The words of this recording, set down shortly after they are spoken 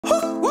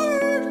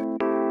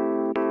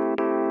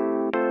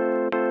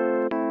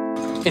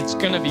it's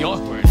gonna be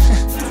awkward.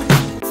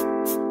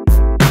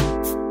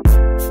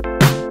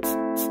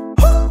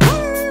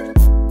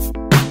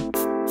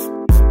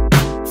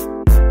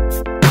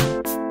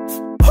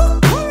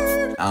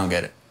 I don't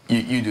get it.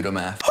 You do the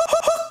math.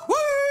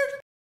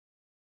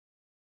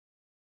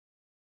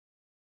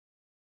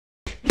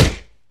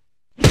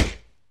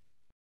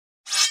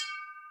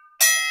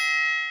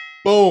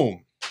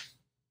 Boom.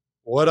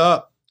 What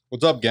up?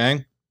 What's up,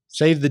 gang?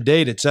 Save the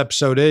date. It's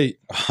episode 8.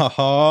 Said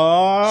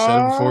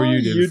it before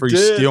you did. Before you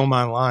steal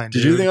my line.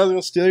 Did you think I was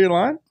going to steal your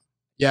line?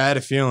 Yeah, I had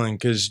a feeling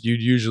because you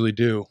usually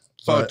do.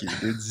 Fuck you,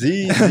 dude.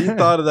 Z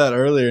thought of that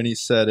earlier and he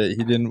said it.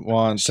 He didn't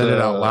want said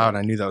it out loud.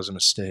 I knew that was a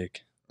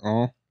mistake.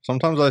 Oh,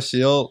 sometimes I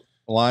steal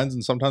lines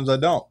and sometimes I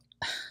don't.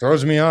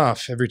 Throws me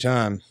off every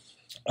time.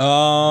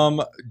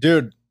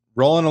 Dude,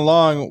 rolling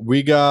along,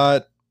 we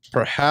got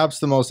perhaps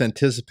the most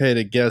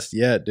anticipated guest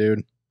yet,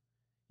 dude.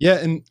 Yeah,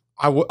 and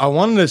I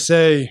wanted to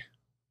say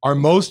our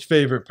most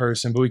favorite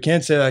person, but we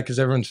can't say that because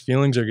everyone's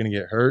feelings are going to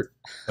get hurt.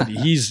 But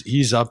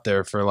he's up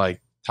there for like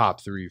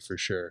top 3 for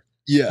sure.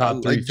 Yeah,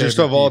 top 3 like just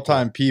of all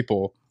time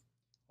people.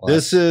 Well,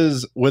 this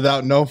is,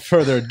 without no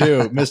further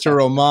ado, Mr.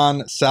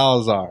 Roman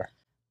Salazar.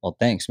 Well,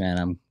 thanks, man.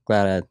 I'm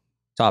glad I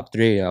top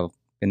 3. I've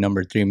been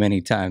number 3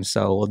 many times,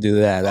 so we'll do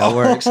that. That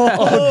works.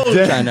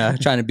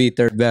 trying to be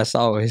third best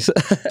always.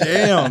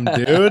 Damn,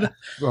 dude.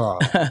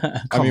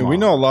 I mean, we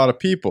know a lot of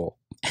people.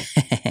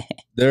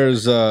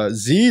 There's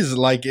Z's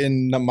like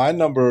in my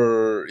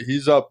number.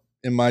 He's up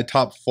in my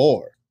top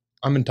 4.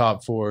 I'm in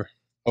top 4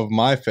 of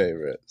my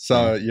favorite.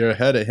 So you're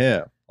ahead of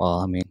him. Well,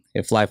 I mean,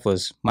 if life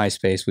was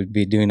MySpace, we'd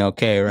be doing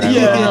okay, right?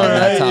 Yeah, we're on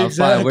that top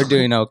exactly. 5. We're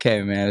doing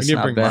okay, man. It's we need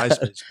not to bring bad.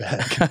 MySpace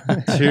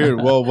back.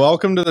 Dude, well,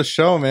 welcome to the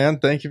show, man.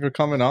 Thank you for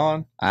coming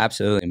on.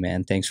 Absolutely,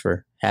 man. Thanks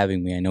for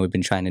having me. I know we've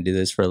been trying to do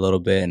this for a little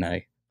bit, and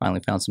I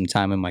finally found some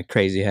time in my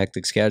crazy,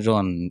 hectic schedule,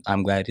 and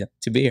I'm glad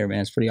to be here,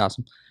 man. It's pretty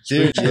awesome.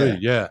 Dude,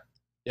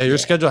 Yeah, your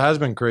schedule has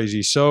been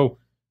crazy. So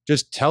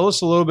just tell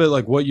us a little bit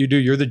like what you do.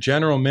 You're the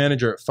general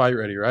manager at Fight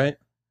Ready, right?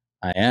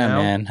 I am,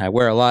 man. I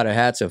wear a lot of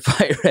hats at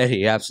Fight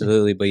Ready,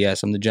 absolutely. But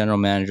yes, I'm the general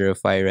manager of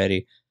Fight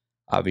Ready.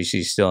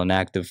 Obviously, still an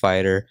active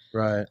fighter,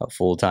 right? A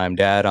full-time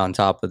dad on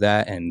top of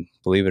that, and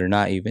believe it or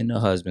not, even a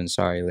husband.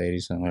 Sorry,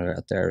 ladies, I'm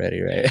out there already,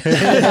 right?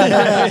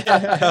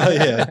 Hell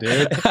yeah,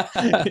 dude.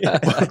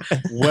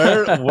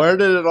 Where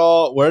did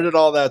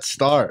all that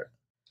start?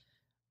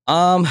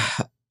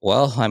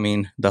 Well, I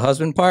mean, the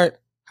husband part,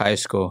 high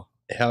school.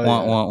 Hell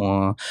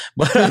yeah.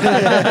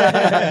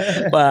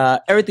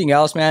 But everything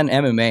else, man,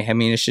 MMA, I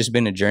mean, it's just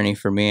been a journey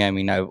for me. I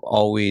mean, I've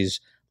always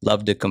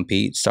loved to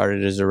compete.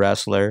 Started as a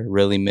wrestler,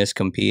 really missed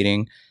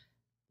competing.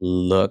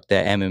 Looked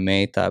at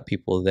MMA, thought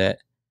people that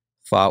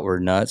fought were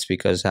nuts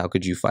because how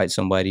could you fight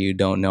somebody you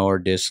don't know or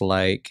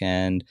dislike?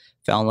 And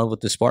fell in love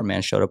with the sport,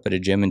 man. Showed up at a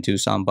gym in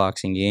Tucson,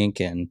 Boxing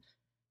Inc., and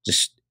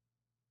just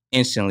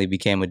instantly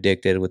became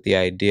addicted with the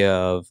idea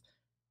of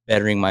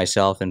bettering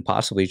myself and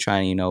possibly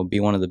trying to, be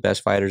one of the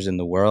best fighters in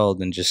the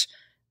world, and just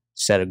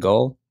set a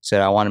goal.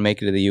 Said I want to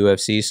make it to the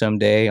UFC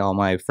someday. All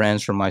my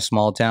friends from my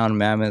small town,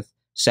 Mammoth,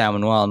 San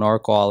Manuel,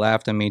 Norco, all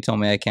laughed at me, told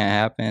me that can't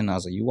happen. I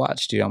was like, you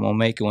watch, dude. I'm going to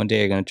make it one day.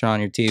 You're going to turn on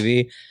your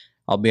TV.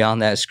 I'll be on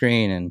that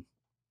screen, and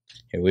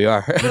here we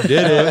are. You did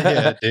it.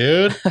 Yeah,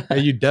 dude. Yeah,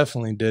 you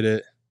definitely did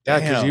it. Yeah,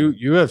 because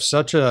you have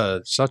such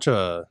a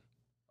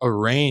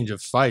range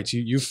of fights.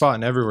 You fought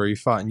in everywhere. You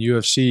fought in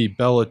UFC,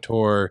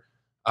 Bellator,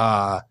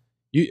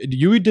 did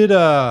you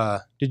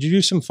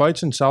do some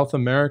fights in South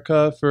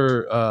America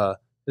for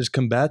is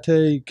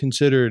Combate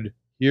considered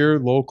here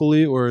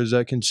locally, or is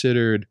that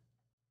considered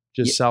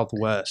just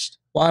Southwest?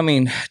 Well, I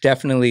mean,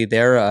 definitely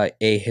they're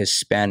a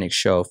Hispanic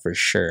show for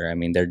sure. I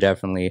mean, they're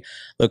definitely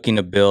looking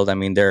to build. I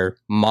mean, their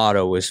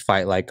motto is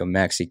fight like a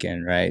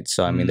Mexican, right?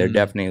 So, I mean, they're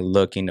definitely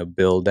looking to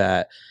build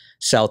that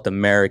South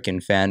American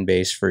fan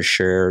base for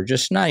sure.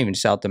 Just not even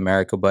South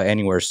America, but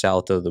anywhere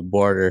south of the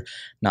border.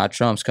 Not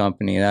Trump's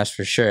company, that's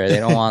for sure. They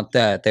don't want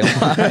that. They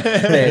want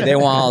they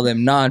want all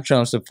them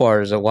non-Trump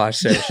supporters to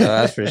watch their show.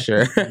 That's for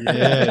sure.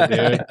 Yeah,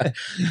 dude.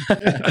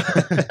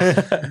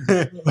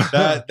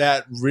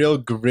 that real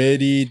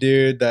gritty,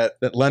 dude. That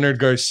Leonard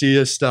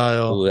Garcia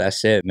style. Ooh,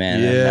 that's it,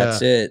 man. Yeah,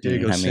 that's it.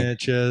 Diego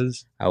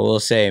Sanchez. I will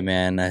say,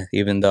 man,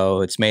 even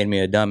though it's made me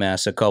a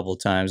dumbass a couple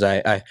times,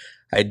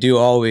 I do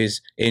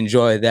always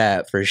enjoy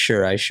that for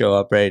sure. I show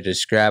up ready to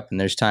scrap, and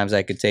there's times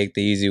I could take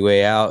the easy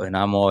way out, and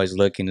I'm always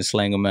looking to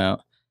sling them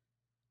out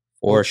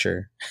for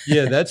sure.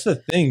 Yeah, that's the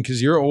thing,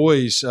 because you're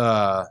always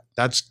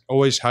that's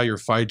always how your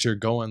fights are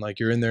going.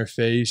 Like, you're in their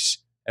face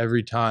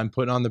every time,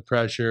 putting on the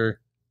pressure,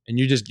 and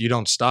you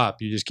don't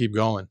stop. You just keep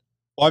going.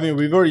 Well, I mean,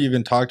 we've already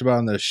even talked about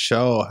on the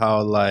show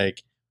how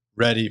like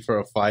ready for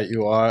a fight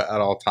you are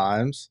at all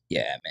times.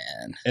 Yeah,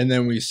 man. And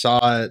then we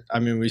saw it. I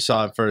mean, we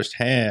saw it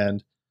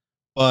firsthand.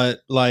 But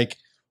like,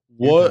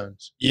 what?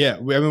 Yeah, I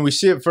mean, we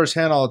see it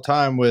firsthand all the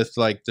time with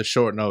like the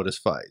short notice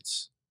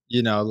fights.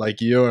 Like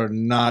you're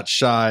not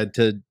shy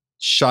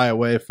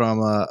away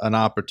from an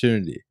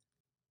opportunity.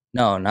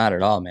 No, not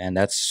at all, man.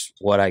 That's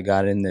what I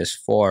got in this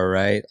for,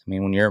 right? I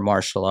mean, when you're a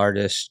martial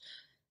artist,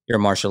 you're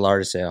a martial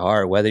artist at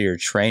heart, whether you're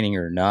training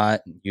or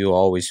not, you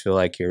always feel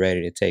like you're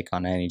ready to take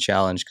on any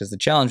challenge, because the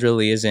challenge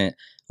really isn't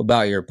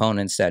about your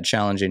opponents, that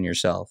challenge in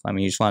yourself. I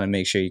mean, you just want to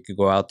make sure you could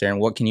go out there and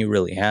what can you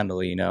really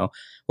handle, you know?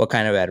 What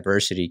kind of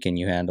adversity can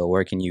you handle?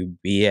 Where can you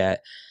be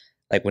at?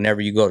 Like whenever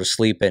you go to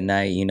sleep at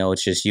night, you know,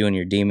 it's just you and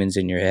your demons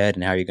in your head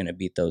and how you're going to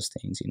beat those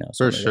things, you know?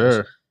 For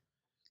sure.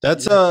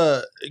 That's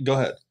go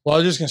ahead. Well, I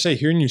was just gonna say,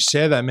 hearing you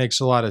say that makes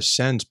a lot of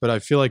sense, but I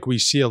feel like we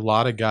see a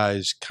lot of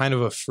guys kind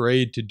of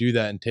afraid to do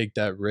that and take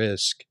that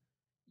risk.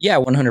 Yeah,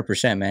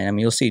 100%, man. I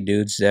mean, you'll see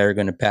dudes that are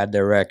going to pad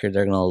their record.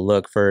 They're going to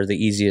look for the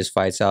easiest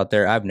fights out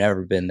there. I've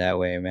never been that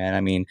way, man. I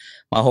mean,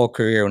 my whole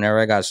career, whenever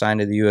I got signed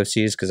to the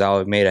UFC, is because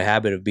I made a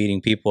habit of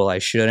beating people I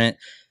shouldn't.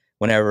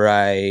 Whenever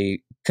I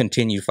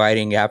continue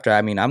fighting after,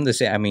 I mean, I'm the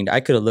same. I mean,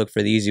 I could have looked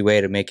for the easy way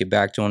to make it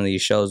back to one of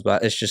these shows,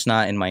 but it's just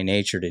not in my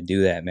nature to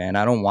do that, man.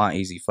 I don't want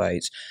easy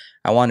fights.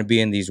 I want to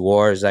be in these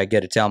wars I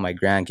get to tell my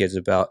grandkids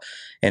about.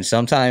 And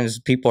sometimes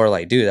people are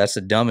like, dude, that's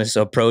the dumbest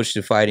approach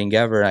to fighting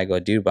ever. And I go,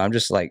 dude, but I'm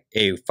just like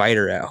a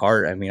fighter at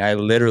heart. I mean, I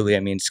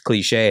mean, it's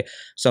cliche.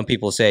 Some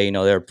people say, you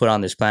know, they're put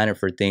on this planet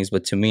for things,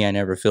 but to me, I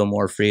never feel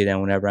more free than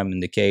whenever I'm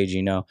in the cage,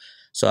 you know?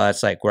 So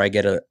that's like where I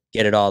get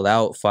it all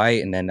out,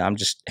 fight, and then I'm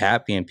just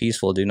happy and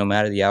peaceful, dude, no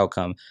matter the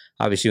outcome.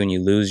 Obviously, when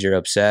you lose, you're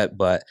upset,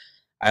 but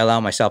I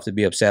allow myself to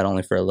be upset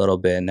only for a little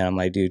bit, and then I'm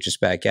like, dude,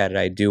 just back at it.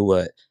 I do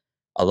what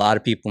a lot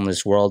of people in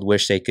this world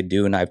wish they could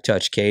do, and I've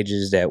touched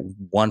cages that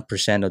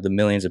 1% of the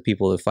millions of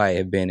people that fight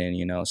have been in,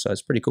 you know, so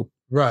it's pretty cool.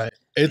 Right.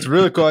 It's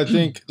really cool. I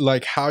think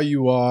like how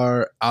you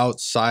are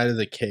outside of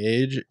the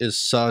cage is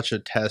such a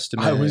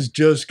testament. I was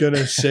just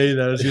gonna say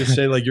that. I was gonna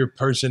say like your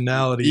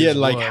personality. Yeah,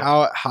 like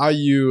how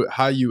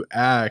you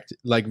act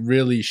like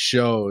really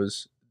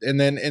shows. And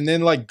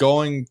then like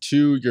going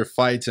to your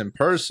fights in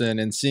person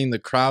and seeing the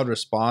crowd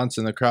response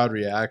and the crowd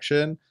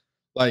reaction,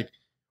 like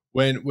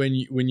when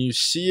you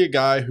see a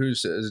guy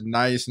who's as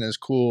nice and as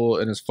cool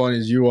and as funny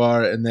as you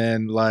are, and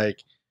then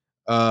like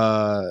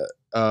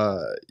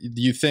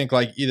you think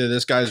like either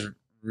this guy's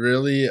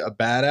really a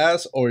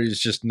badass or he's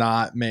just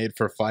not made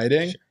for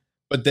fighting.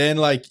 But then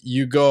like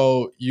you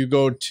go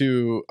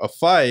to a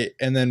fight,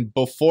 and then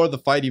before the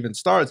fight even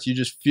starts, you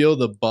just feel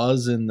the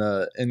buzz in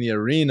the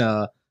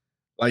arena,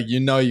 like you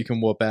know you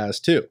can whoop ass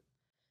too.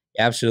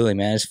 Absolutely,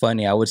 man. It's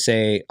funny. I would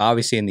say,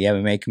 obviously, in the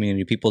MMA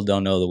community, people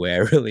don't know the way I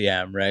really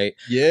am, right?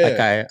 Yeah.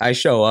 Like I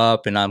show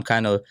up and I'm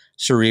kind of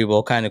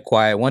cerebral, kind of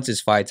quiet. Once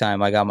it's fight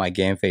time, I got my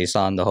game face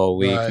on the whole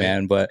week,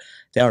 man. But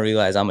they don't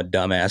realize I'm a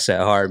dumbass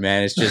at heart,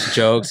 man. It's just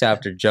jokes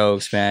after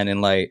jokes, man.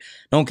 And like,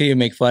 no one can even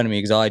make fun of me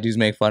because all I do is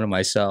make fun of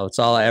myself. It's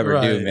all I ever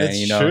do, man. It's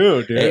you know,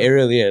 true, dude. It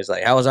really is.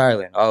 Like, how was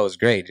Ireland? Oh, it was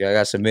great, dude. I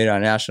got submitted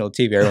on national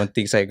TV. Everyone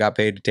thinks I got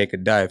paid to take a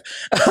dive.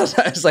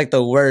 It's like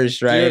the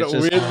worst, right?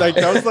 Dude, like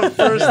that was the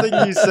first thing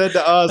you said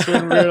to us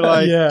when we were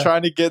like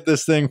trying to get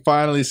this thing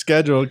finally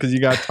scheduled because you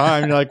got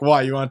time. You're like,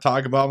 "Why? You want to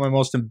talk about my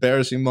most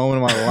embarrassing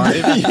moment of my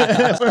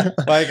life?"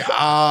 Like,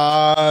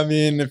 I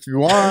mean, if you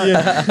want,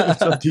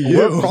 it's up to you.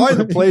 We're probably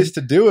the place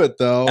to do it,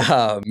 though.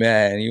 Oh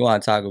man, you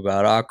want to talk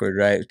about awkward,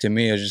 right? To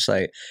me, it was just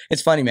like,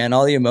 it's funny, man.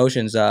 All the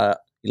emotions.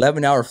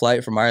 11-hour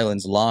flight from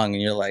Ireland's long,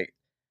 and you're like,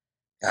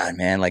 God,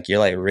 man, like you're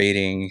like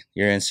reading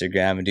your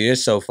Instagram, and dude,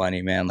 it's so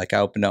funny, man. Like I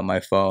opened up my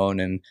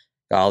phone and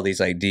got all these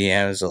like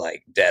DMs of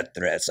like death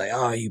threats, like,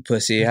 "Oh, you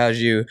pussy, how'd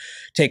you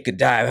take a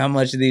dive? How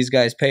much do these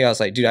guys pay?" I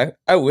was like, dude,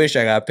 I wish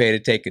I got paid to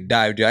take a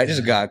dive, dude. I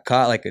just got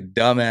caught like a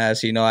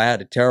dumbass. You know, I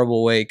had a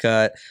terrible weight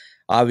cut.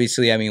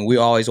 Obviously, I mean, we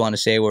always want to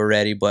say we're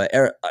ready, but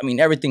I mean,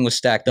 everything was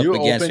stacked up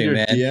against me,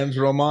 man. DMs,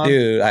 Roman?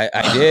 Dude,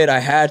 I did. I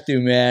had to,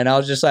 man. I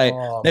was just like,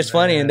 it's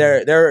funny, and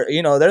they're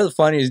you know, they're the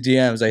funniest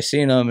DMs. I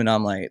seen them, and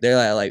I'm like,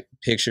 they're like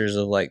pictures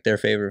of like their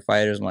favorite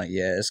fighters. I'm like,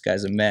 yeah, this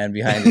guy's a man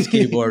behind his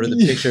keyboard with a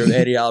picture of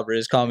Eddie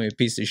Alvarez calling me a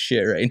piece of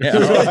shit right now. You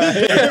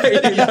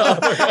know?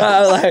 I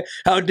was like,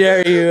 how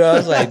dare you? I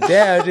was like,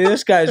 damn, dude,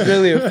 this guy's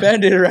really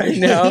offended right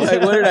now.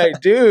 Like, what did I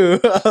do?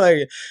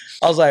 I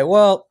was like,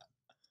 well,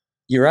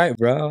 you're right,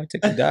 bro. I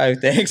took a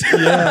dive. Thanks.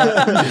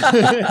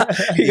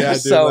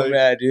 He's so like,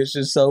 mad, dude. It's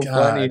just so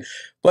funny.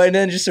 But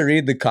then just to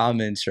read the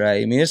comments,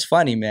 right? I mean, it's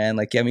funny, man.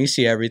 Like, I mean, you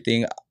see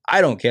everything.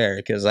 I don't care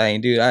because I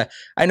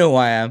know who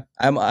I am.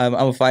 I'm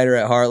a fighter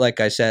at heart. Like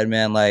I said,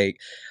 man. Like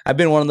I've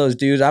been one of those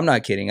dudes. I'm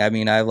not kidding. I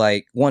mean,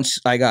 once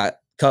I got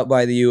cut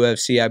by the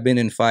UFC, I've been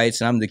in fights,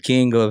 and I'm the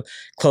king of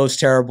close,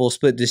 terrible,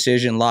 split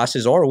decision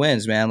losses or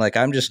wins, man. Like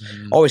I'm just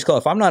always close.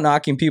 If I'm not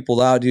knocking people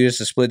out, dude,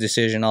 it's a split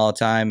decision all the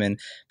time. And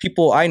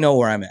people, I know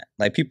where I'm at.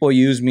 Like people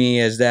use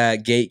me as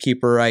that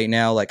gatekeeper right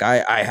now. Like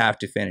I have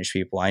to finish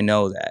people. I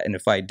know that. And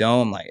if I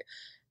don't, like,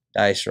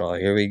 dice roll,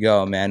 here we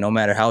go, man. No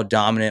matter how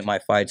dominant my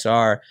fights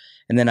are.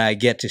 And then I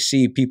get to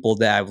see people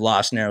that I've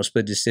lost narrow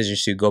split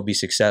decisions to go be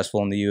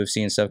successful in the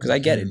UFC and stuff. Because I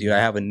get it, dude. I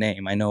have a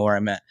name. I know where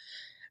I'm at.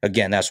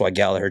 Again, that's why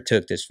Gallagher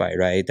took this fight,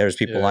 right? There's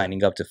people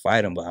lining up to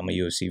fight him, but I'm a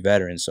UFC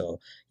veteran.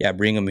 So, yeah,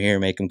 bring him here,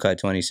 make him cut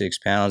 26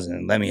 pounds,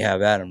 and let me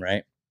have at him,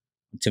 right?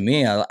 To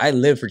me, I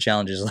live for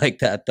challenges like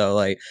that, though.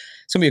 Like,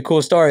 it's going to be a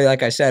cool story.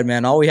 Like I said,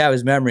 man, all we have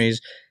is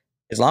memories.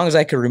 as long as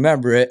I can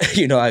remember it,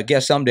 you know, I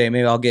guess someday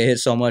maybe I'll get hit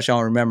so much I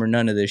don't remember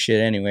none of this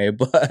shit anyway.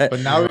 But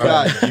now we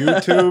got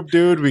YouTube,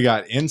 dude. We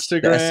got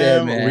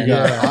Instagram. We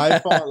got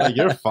iPhone. Like,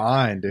 you're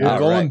fine, dude.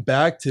 Going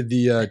back to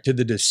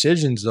the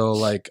decisions though,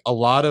 like a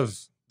lot of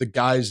the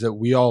guys that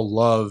we all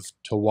love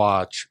to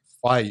watch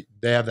fight,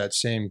 they have that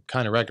same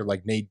kind of record,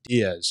 like Nate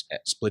Diaz,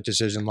 split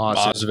decision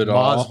losses,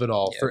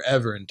 Masvidal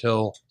forever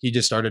until he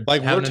just started.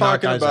 Like we're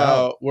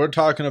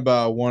talking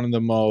about one of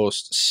the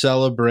most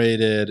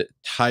celebrated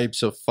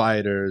types of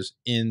fighters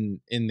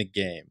in the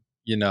game.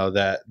 You know,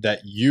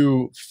 that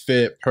you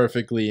fit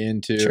perfectly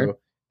into,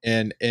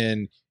 and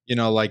you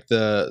know, like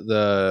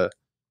the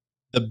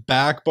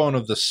backbone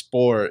of the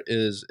sport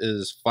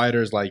is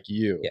fighters like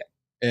you. Yeah.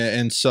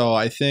 And so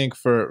I think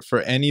for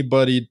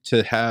anybody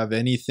to have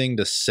anything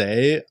to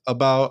say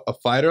about a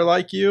fighter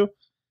like you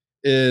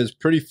is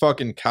pretty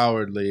fucking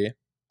cowardly,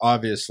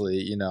 obviously,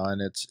 you know,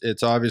 and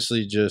it's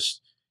obviously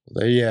just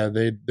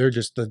they're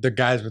just the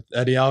guys with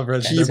Eddie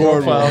Alvarez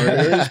keyboard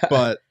warriors,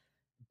 but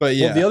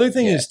yeah. Well, the other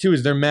thing is too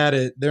is they're mad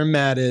at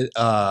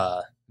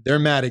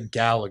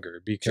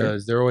Gallagher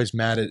because they're always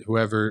mad at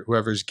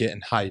whoever's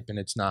getting hype, and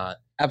it's not.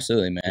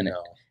 Absolutely, man. You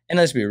know. And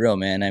let's be real,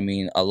 man. I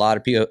mean, a lot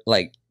of people,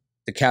 like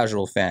the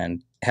casual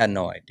fan, had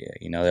no idea.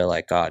 You know, they're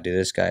like, "Oh, dude,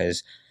 this guy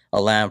is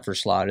a lamb for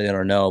slaughter." They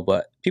don't know,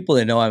 but people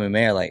that know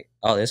MMA are like,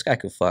 "Oh, this guy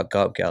could fuck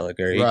up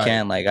Gallagher. He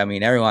can." Like, I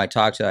mean, everyone I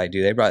talk to,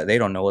 they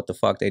don't know what the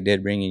fuck they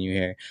did bringing you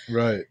here.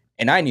 Right.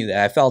 And I knew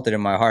that. I felt it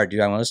in my heart,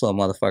 dude. I mean, this little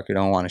motherfucker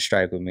don't want to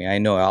strike with me. I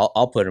know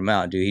I'll put him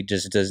out, dude. He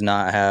just does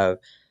not have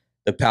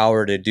the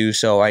power to do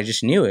so. I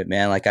just knew it,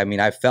 man. Like, I mean,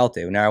 I felt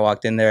it. When I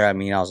walked in there, I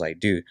mean, I was like,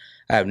 dude,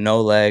 I have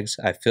no legs.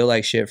 I feel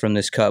like shit from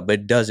this cut, but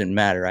it doesn't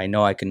matter. I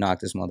know I can knock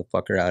this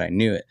motherfucker out. I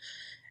knew it.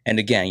 And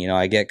again, you know,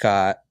 I get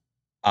caught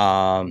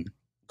going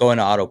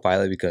to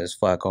autopilot because,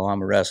 fuck,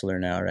 I'm a wrestler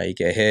now, right? You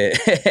get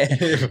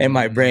hit. In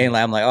my brain,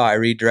 like, I'm like, I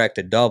redirect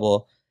a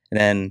double. And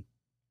then,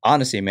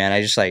 honestly, man,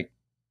 I just, like,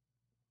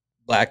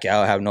 black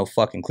out, have no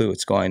fucking clue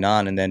what's going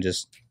on, and then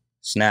just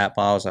snap.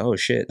 I was like, oh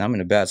shit, I'm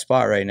in a bad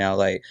spot right now.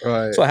 Like,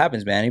 that's what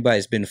happens, man.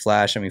 Anybody's been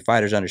flashed. I mean,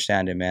 fighters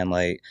understand it, man.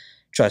 Like,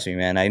 trust me,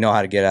 man. I know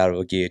how to get out of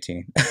a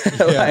guillotine.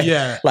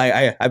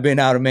 Like, I've been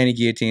out of many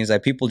guillotines.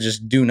 Like, people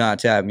just do not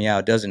tap me out.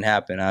 It doesn't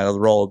happen. I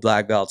roll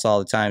black belts all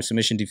the time.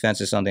 Submission defense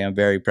is something I'm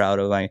very proud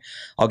of.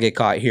 I'll get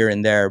caught here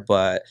and there,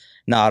 but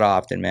not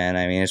often, man.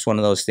 I mean, it's one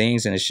of those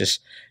things, and it's just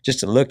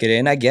to look at it.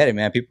 And I get it,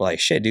 man. People are like,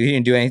 shit, dude, he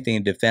didn't do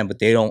anything to defend, but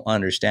they don't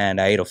understand.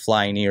 I ate a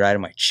flying knee right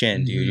in my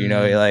chin, dude. You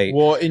know, like,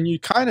 well, and you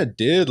kind of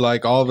did.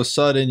 Like, all of a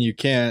sudden, you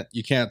can't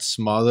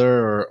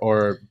smother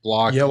or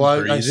block. Yeah,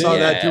 well, I saw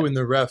that too when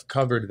the ref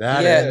covered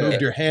that and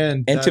moved your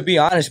hand. And to be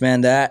honest,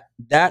 man,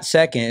 that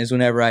second is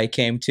whenever I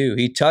came to.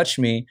 He touched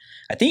me.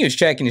 I think he was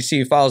checking to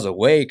see if I was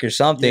awake or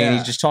something. And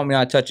he just told me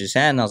not to touch his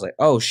hand. And I was like,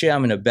 oh shit,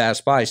 I'm in a bad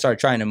spot. He started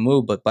trying to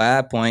move, but by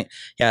that point,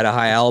 he had a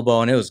high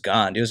elbow and it was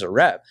gone. It was a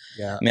rep.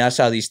 Yeah. I mean, that's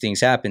how these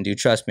things happen, dude.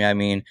 Trust me. I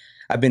mean,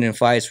 I've been in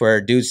fights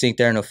where dudes think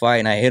they're in a fight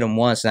and I hit them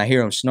once and I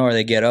hear them snore.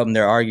 They get up and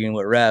they're arguing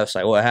with refs.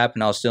 Like, what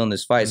happened? I was still in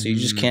this fight. So you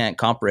just can't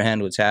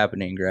comprehend what's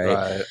happening, right?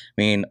 I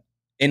mean,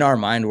 in our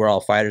mind, we're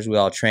all fighters. We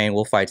all train.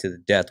 We'll fight to the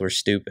death. We're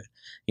stupid.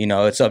 You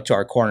know, it's up to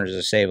our corners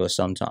to save us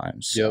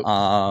sometimes. Yep.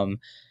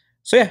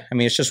 So, yeah, I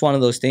mean, it's just one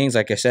of those things.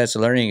 Like I said, it's a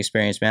learning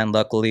experience, man.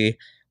 Luckily,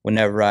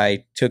 whenever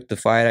I took the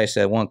fight, I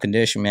said, one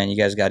condition, man, you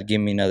guys got to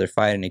give me another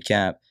fight in the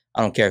camp.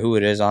 I don't care who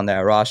it is on that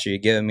roster you're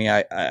giving me.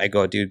 I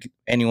go, dude,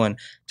 anyone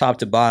top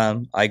to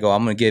bottom, I go,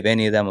 I'm going to give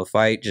any of them a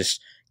fight.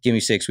 Just give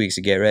me 6 weeks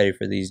to get ready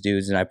for these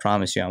dudes, and I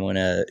promise you I'm going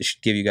to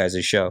give you guys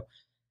a show.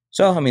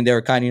 So, I mean, they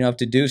were kind enough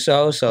to do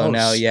so. So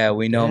now,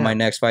 we know my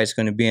next fight is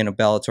going to be in a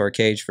Bellator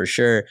cage for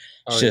sure.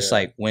 It's just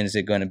like, when's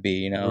it going to be,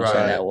 you know? Right.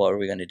 So now, what are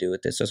we going to do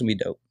with this? So it's going to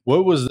be dope.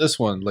 What was this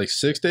one? Like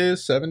 6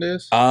 days, 7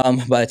 days?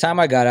 By the time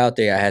I got out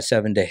there, I had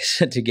 7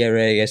 days to get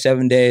ready. Yeah,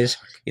 7 days,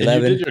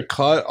 11. And you did your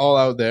cut all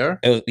out there?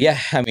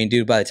 I mean,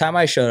 dude, by the time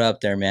I showed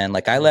up there, man,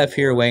 like I left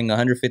here weighing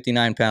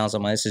 159 pounds.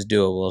 I'm like, this is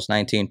doable. It's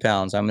 19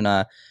 pounds. I'm in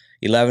a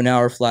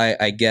 11-hour flight.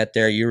 I get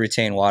there. You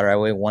retain water. I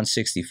weigh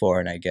 164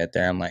 and I get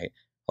there. I'm like,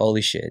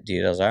 holy shit,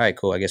 dude. I was like, all right,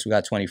 cool. I guess we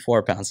got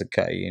 24 pounds to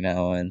cut, you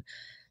know? And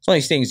it's one of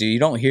these things, dude. You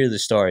don't hear the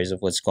stories of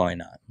what's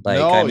going on. Like,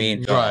 no, I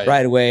mean,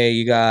 right away,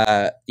 you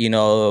got, you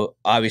know,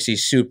 obviously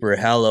super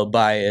hella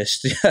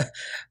biased,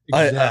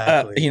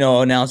 you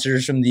know,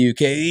 announcers from the UK.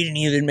 He didn't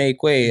even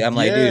make weight. I'm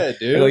like,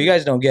 dude. Go, you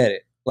guys don't get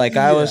it. Like,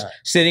 I was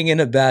sitting in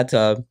a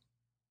bathtub,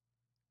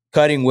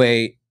 cutting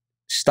weight,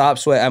 stop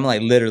sweat. I'm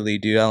like, literally,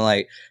 dude. I'm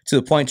like, to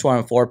the point where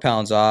I'm 4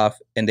 pounds off,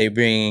 and they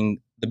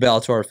bring the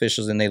Bellator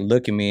officials and they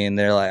look at me and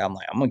they're like, I'm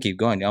going to keep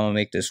going. I'm going to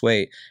make this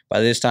weight.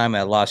 By this time,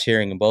 I lost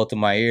hearing in both of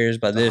my ears.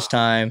 By this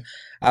time,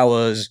 I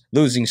was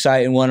losing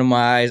sight in one of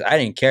my eyes. I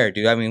didn't care,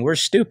 dude. I mean, we're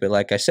stupid.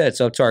 Like I said, it's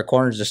up to our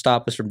corners to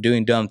stop us from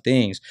doing dumb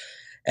things.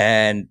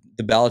 And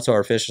the Bellator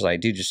officials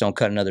like, dude, just don't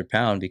cut another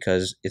pound,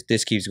 because if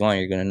this keeps going,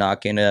 you're going to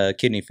knock in a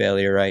kidney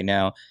failure right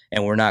now,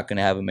 and we're not going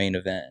to have a main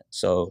event.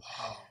 So,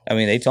 I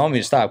mean, they told me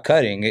to stop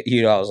cutting.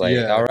 You know, I was like,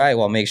 all right,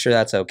 well, make sure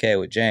that's okay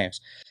with James.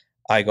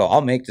 I go,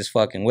 I'll make this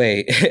fucking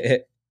weight.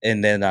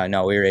 And then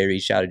no, we already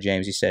reached out to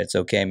James. He said it's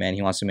okay, man.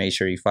 He wants to make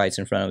sure he fights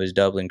in front of his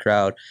Dublin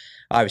crowd.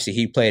 Obviously,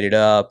 he played it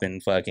up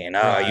and fucking,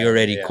 you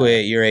already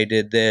quit. You already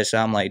did this.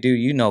 I'm like, dude,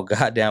 you know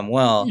goddamn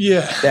well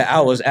that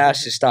I was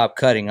asked to stop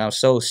cutting. I'm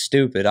so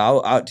stupid.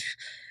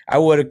 I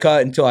would have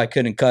cut until I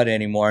couldn't cut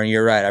anymore. And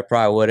you're right. I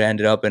probably would have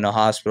ended up in a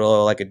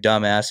hospital like a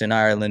dumbass in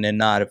Ireland and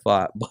not have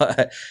fought.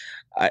 But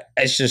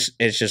it's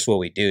just what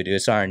we do, dude.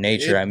 It's our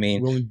nature. I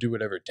mean, we'll do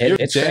whatever it takes.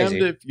 It's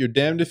crazy. You're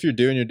damned if you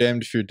do and you're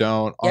damned if you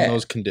don't on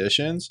those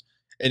conditions.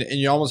 And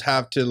you almost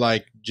have to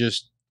like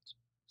just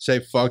say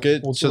fuck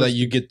it so that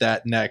you get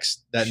that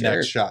next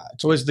shot.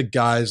 It's always the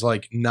guys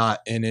like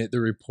not in it,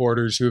 the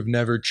reporters who have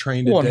never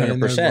trained a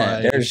 100%.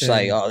 They're just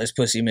like, oh, this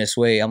pussy missed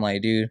weight. I'm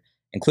like, dude,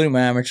 including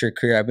my amateur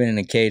career, I've been in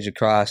a cage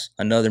across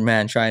another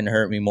man trying to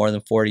hurt me more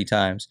than 40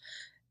 times,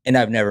 and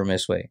I've never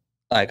missed weight.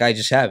 Like, I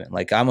just haven't.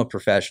 Like, I'm a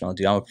professional,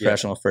 dude. I'm a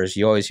professional first.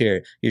 You always hear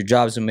it. Your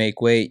job's to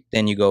make weight,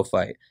 then you go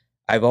fight.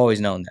 I've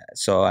always known that.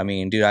 So, I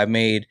mean, dude,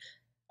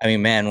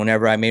 man,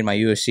 whenever I made my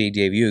UFC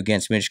debut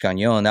against Mitch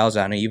Gagnon, that was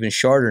on an even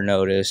shorter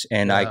notice,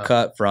 and I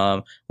cut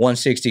from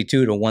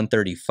 162 to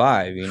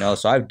 135, you know,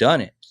 so I've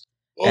done it.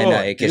 And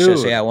like, it's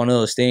just, one of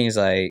those things,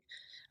 like,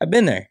 I've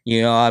been there,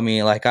 you know, I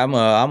mean, like, I'm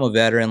a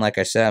veteran, like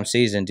I said, I'm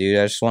seasoned, dude.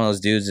 I'm just one of those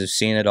dudes who've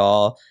seen it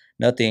all.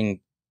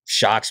 Nothing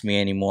shocks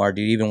me anymore,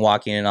 dude. Even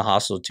walking in a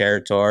hostile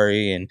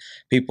territory and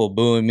people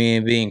booing me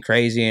and being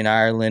crazy in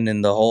Ireland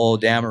and the whole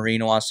damn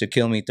arena wants to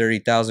kill me,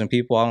 30,000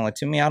 people. I'm like,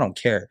 to me, I don't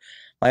care.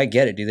 I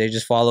get it, dude. They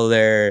just follow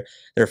their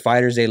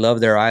fighters. They love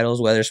their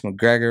idols, whether it's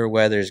McGregor,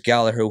 whether it's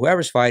Gallagher,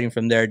 whoever's fighting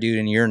from there, dude,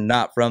 and you're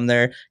not from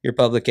there, you're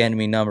public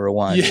enemy number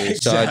one. Yeah, dude.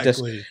 exactly.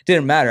 So it just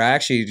didn't matter. I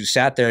actually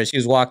sat there as he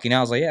was walking out.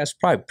 I was like, yeah, it's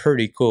probably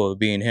pretty cool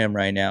being him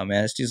right now,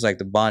 man. This dude's like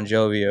the Bon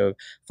Jovi of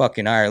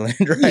fucking Ireland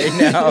right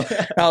now.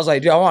 And I was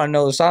like, dude, I want to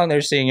know the song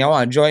they're singing. I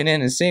want to join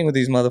in and sing with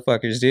these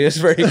motherfuckers, dude. It's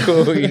pretty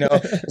cool, you know.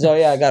 So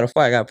yeah, I got to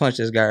fight. I got to punch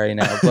this guy right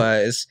now.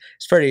 But it's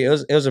pretty. It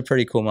was a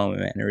pretty cool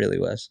moment, man. It really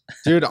was.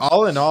 Dude,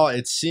 all in all,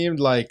 it seemed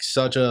like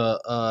such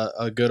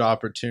a good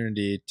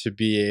opportunity to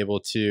be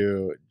able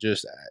to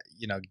just,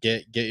 you know,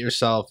 get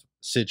yourself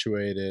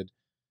situated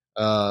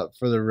for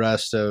the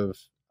rest of,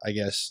 I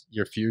guess,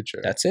 your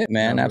future. That's it,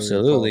 man.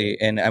 Absolutely.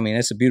 And I mean,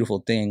 it's a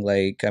beautiful thing.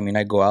 Like, I mean,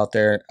 I go out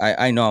there,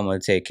 I know I'm going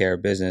to take care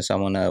of business.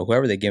 I'm going to,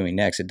 whoever they give me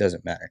next, it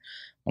doesn't matter.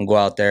 I'm going to go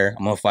out there.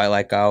 I'm going to fight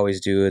like I always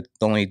do. The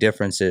only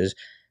difference is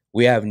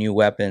we have new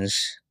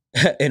weapons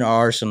in our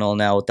arsenal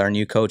now with our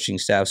new coaching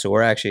staff. So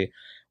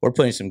we're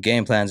putting some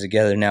game plans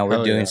together now.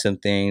 We're doing some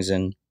things,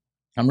 and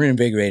I'm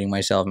reinvigorating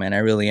myself, man. I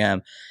really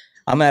am.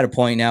 I'm at a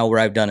point now where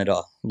I've done it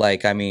all.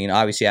 Like, I mean,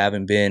 obviously I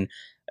haven't been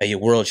a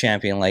world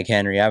champion like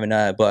Henry. I haven't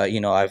done it, but, you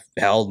know, I've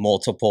held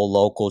multiple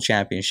local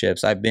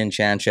championships. I've been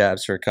champs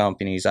for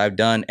companies. I've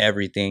done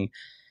everything.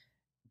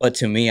 But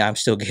to me, I'm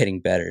still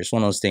getting better. It's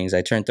one of those things.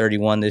 I turned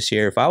 31 this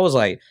year. If I was,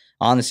 like,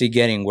 honestly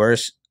getting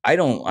worse, I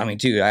mean,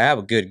 dude, I have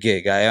a good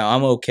gig.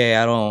 I'm okay.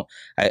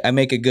 I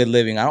make a good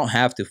living. I don't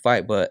have to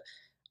fight, but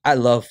I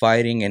love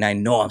fighting, and I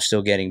know I'm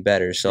still getting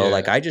better. So,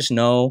 like, I just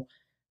know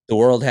the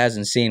world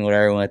hasn't seen what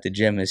everyone at the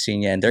gym has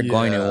seen yet, and they're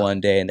going to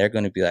one day, and they're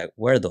going to be like,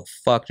 where the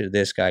fuck did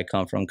this guy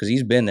come from? Because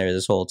he's been there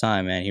this whole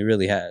time, man. He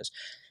really has.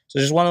 So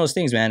it's just one of those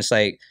things, man. It's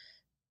like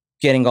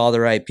getting all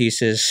the right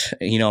pieces,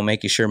 you know,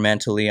 making sure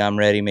mentally I'm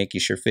ready,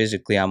 making sure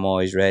physically I'm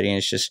always ready, and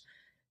it's just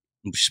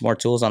more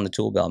tools on the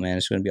tool belt, man.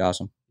 It's going to be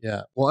awesome.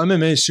 Yeah. Well,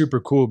 MMA is super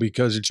cool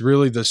because it's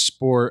really the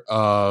sport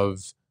of,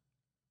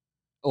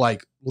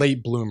 like,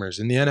 late bloomers.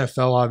 In the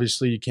NFL,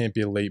 obviously, you can't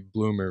be a late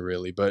bloomer,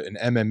 really. But in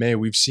MMA,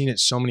 we've seen it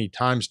so many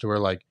times to where,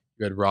 like,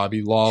 you had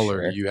Robbie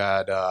Lawler, you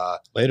had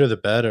later the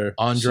better,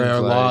 Andrei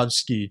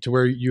Arlovsky, to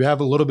where you have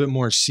a little bit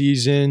more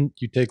season.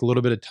 You take a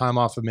little bit of time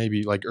off of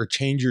maybe, like, or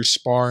change your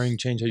sparring,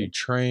 change how you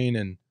train.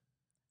 And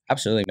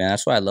absolutely, man.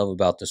 That's what I love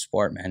about the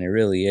sport, man. It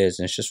really is.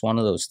 And it's just one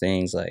of those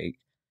things, like,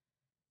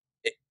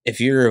 if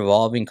you're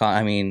evolving,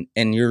 I mean,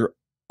 and you're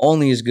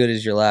only as good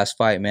as your last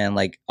fight, man.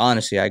 Like,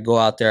 honestly, I go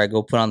out there, I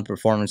go put on the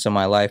performance of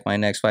my life, my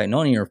next fight. No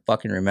one even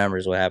fucking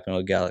remembers what happened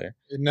with Gallagher.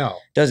 No.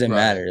 Doesn't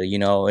matter, you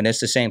know, and it's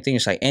the same thing.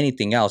 It's like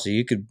anything else.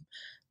 You could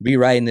be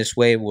riding this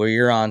wave where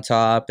you're on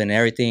top and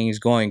everything's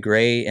going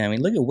great. And I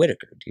mean, look at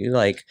Whitaker, dude.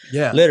 Like,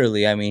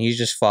 literally, I mean, he's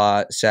just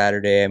fought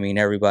Saturday. I mean,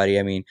 everybody,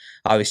 I mean,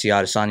 obviously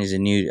Adesanya's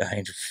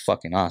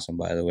fucking awesome,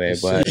 by the way,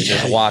 but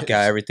just walk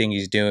out everything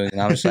he's doing.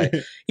 And I'm just like,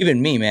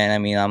 even me, man, I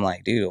mean, I'm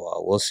like, dude,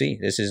 well, we'll see.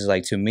 This is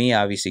like, to me,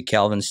 obviously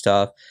Kelvin's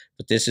tough,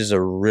 but this is a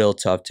real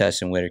tough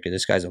test in Whitaker.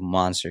 This guy's a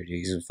monster, dude.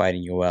 He's been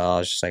fighting you well. I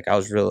was just like, I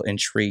was real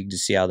intrigued to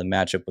see how the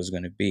matchup was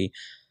going to be.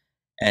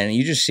 And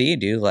you just see,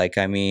 dude, like,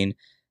 I mean,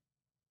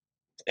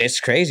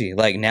 it's crazy.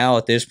 Like, now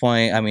at this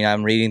point, I mean,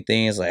 I'm reading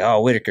things like,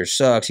 oh, Whitaker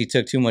sucks. He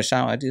took too much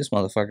time. This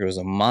motherfucker was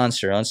a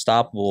monster,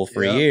 unstoppable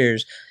for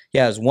years.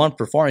 Yeah, it was one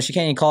performance. You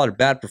can't even call it a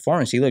bad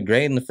performance. He looked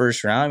great in the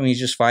first round. I mean, he's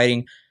just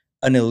fighting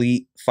an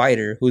elite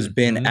fighter who's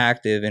been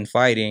active and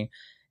fighting.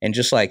 And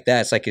just like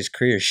that, it's like his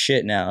career's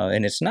shit now.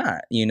 And it's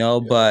not, you know,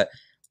 but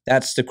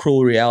that's the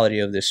cruel reality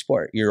of this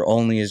sport. You're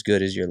only as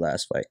good as your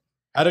last fight.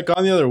 Had it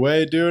gone the other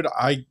way, dude,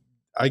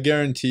 I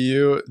guarantee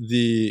you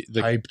the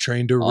hype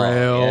train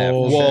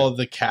derailed. Well,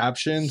 the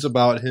captions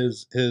about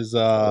his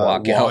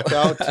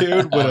walkout,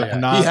 dude, would have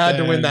not. He had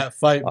to win that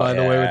fight, by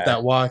the way, with that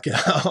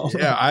walkout.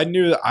 Yeah,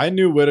 I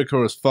knew Whitaker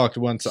was fucked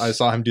once I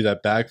saw him do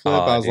that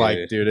backflip. I was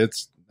like, dude,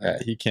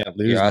 he can't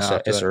lose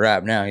now. It's a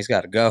wrap now. He's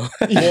got to go.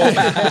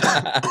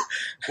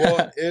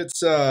 Well,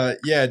 it's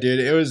yeah, dude.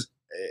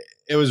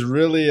 It was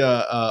really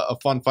a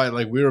fun fight.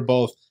 Like, we were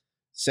both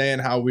saying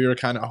how we were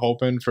kind of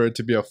hoping for it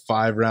to be a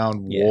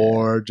 5-round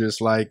war,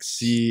 just like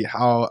see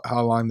how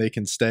long they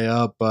can stay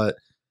up. But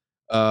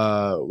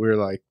we were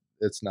like,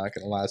 it's not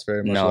going to last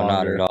very much longer. No,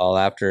 not at all.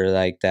 After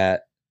like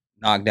that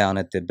knockdown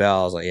at the bell,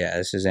 I was like, yeah,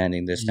 this is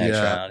ending this next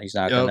round. He's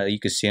not gonna. You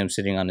could see him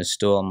sitting on his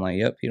stool. I'm like,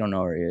 yep, he don't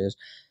know where he is.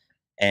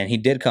 And he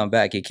did come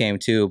back. He came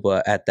to,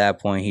 but at that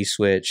point, he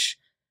switched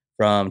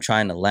from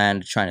trying to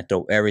land to trying to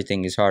throw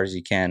everything as hard as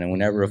he can. And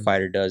whenever a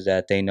fighter does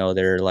that, they know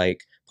they're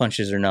like,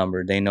 punches are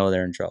numbered. They know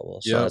they're in trouble.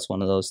 So that's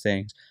one of those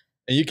things.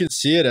 And you can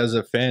see it as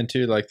a fan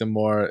too. Like, the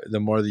more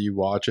that you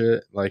watch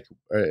it, like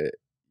you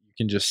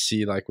can just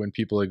see like when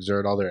people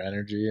exert all their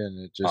energy, and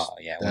it just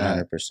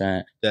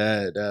 100%.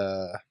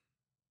 That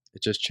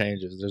it just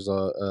changes. There's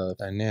a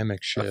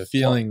dynamic shift, a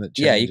feeling that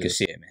changes. Yeah, you can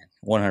see it, man.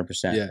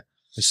 100%. Yeah.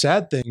 The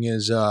sad thing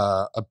is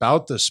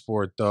about the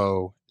sport,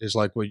 though, is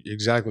like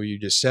exactly what you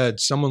just said.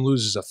 Someone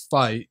loses a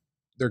fight,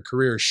 their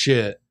career is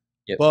shit.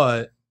 Yep.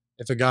 But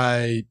if a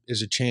guy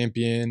is a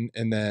champion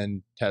and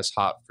then tests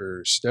hot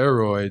for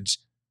steroids,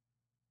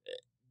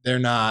 their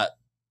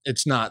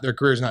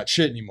career's not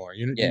shit anymore.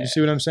 You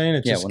see what I'm saying?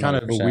 It's just 100%. Kind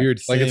of a weird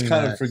thing. Like, it's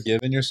kind of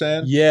forgiven, you're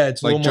saying? Yeah,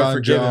 it's like a little more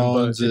forgiving,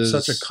 Jones but it's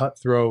such a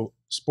cutthroat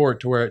sport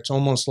to where it's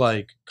almost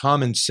like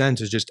common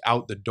sense is just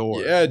out the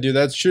door. Yeah, dude,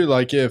 that's true.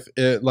 Like, if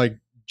it like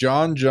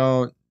John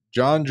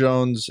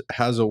Jones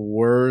has it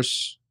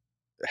worse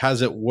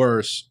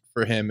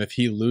for him if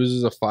he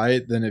loses a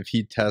fight than if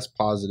he tests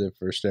positive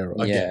for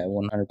steroids. Yeah,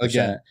 100%.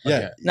 Again.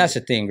 And that's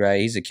the thing,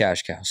 right? He's a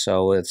cash cow.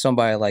 So with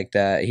somebody like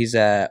that, he's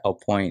at a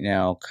point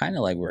now, kind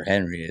of like where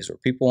Henry is, where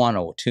people want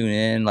to tune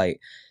in. Like,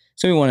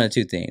 it's gonna be one of the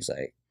two things.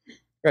 Like,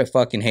 Right,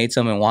 fucking hates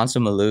him and wants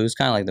him to lose,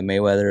 kind of like the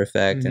Mayweather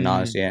effect. And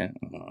honestly,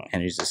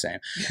 Henry's the same.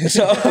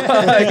 So,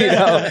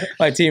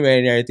 my teammate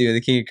and everything,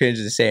 the King of Cringe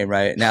is the same,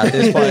 right? Now, at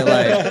this point,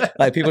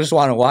 like people just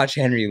want to watch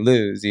Henry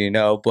lose,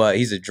 but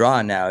he's a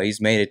draw now. He's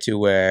made it to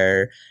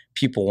where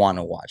people want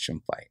to watch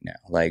him fight now.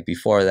 Like,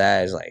 before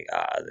that, it's like,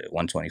 the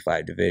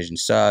 125 division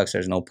sucks.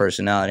 There's no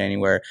personality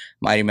anywhere.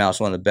 Mighty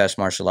Mouse, one of the best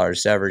martial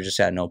artists ever, just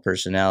had no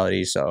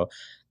personality. So,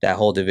 that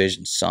whole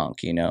division sunk,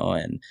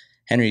 and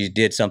Henry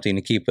did something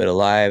to keep it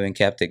alive and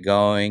kept it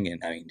going.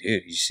 And I mean,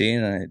 dude, you see,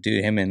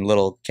 him in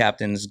little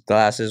captain's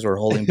glasses were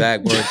holding back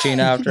Borrachina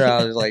after.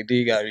 I was like, dude,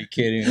 you gotta be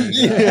kidding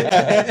me.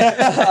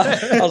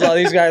 I was like,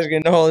 these guys are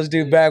gonna hold this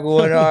dude back with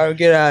one arm.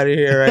 Get out of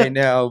here right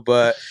now.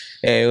 But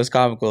hey, it was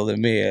comical to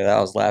me, and I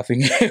was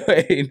laughing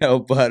anyway,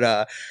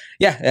 But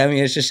yeah, I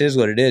mean, it just is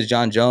what it is.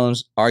 John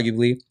Jones,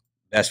 arguably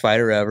best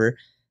fighter ever.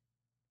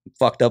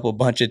 Fucked up a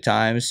bunch of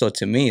times, so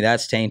to me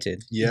that's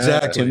tainted. Yeah,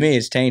 exactly. To me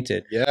it's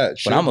tainted. Yeah,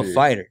 but I'm a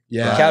fighter.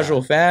 Yeah, a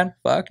casual fan.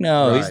 Fuck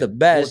no, right. He's the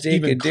best he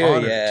could do.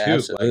 Yeah, too.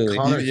 absolutely.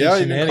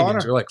 Like, even Connor.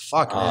 You're like,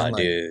 fuck, man.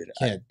 Dude.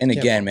 And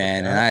again,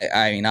 man, and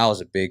I mean, I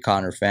was a big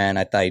Connor fan.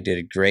 I thought he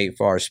did great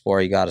for our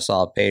sport. He got us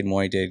all paid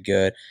more. He did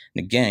good.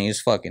 And again,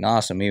 he's fucking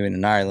awesome. Even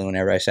in Ireland,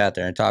 whenever I sat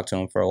there and talked to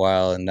him for a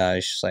while, and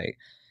it's just like,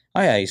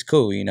 oh yeah, he's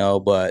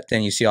cool, but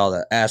then you see all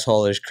the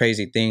asshole-ish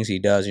crazy things he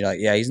does, and you're like,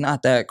 yeah, he's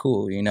not that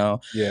cool, Yeah.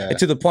 And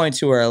to the point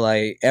to where,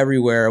 like,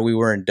 everywhere we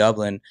were in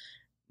Dublin,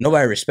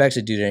 nobody respects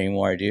the dude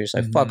anymore, dude. It's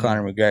like, fuck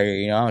Conor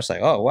McGregor, I was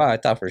like, oh, wow, I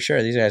thought for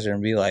sure these guys are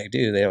going to be like,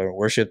 dude, they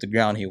worship the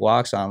ground he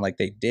walks on like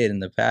they did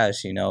in the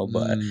past,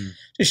 but it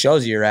just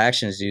shows you your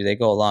actions, dude. They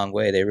go a long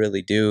way. They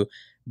really do.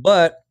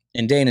 But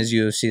in Dana's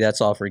UFC,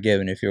 that's all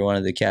forgiven if you're one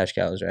of the cash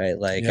cows, right?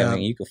 Like, I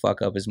mean, you can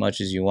fuck up as much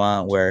as you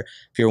want, where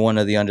if you're one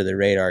of the under the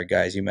radar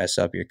guys, you mess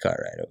up your cut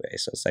right away.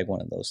 So it's like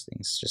one of those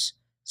things. Just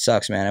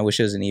sucks, man. I wish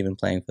it was an even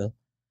playing field.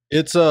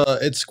 It's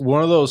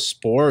one of those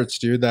sports,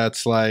 dude,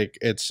 that's like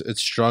it's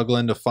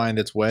struggling to find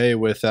its way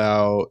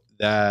without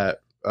that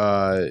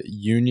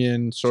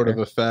union sort of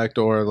effect,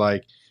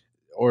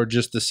 or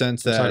just the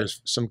sense that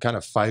some kind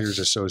of fighters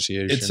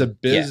association. It's a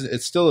business.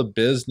 It's still a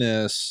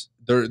business.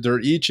 They're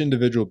each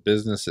individual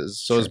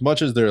businesses. So as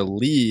much as they're a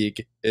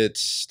league,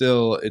 it's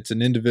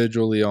an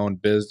individually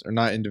owned business, or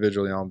not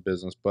individually owned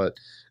business, but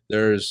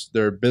there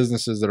are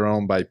businesses that are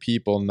owned by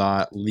people,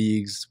 not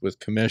leagues with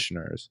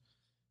commissioners.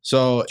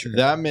 So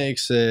that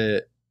makes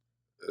it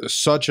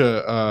such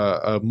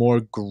a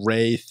more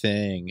gray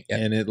thing,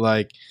 and it,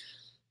 like,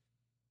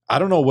 I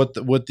don't know what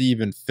the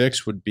even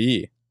fix would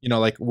be.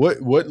 Like,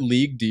 what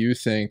league do you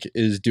think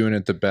is doing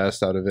it the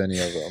best out of any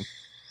of them?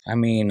 I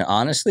mean,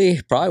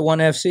 honestly, probably ONE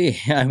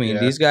FC. I mean,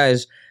 these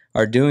guys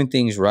are doing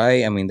things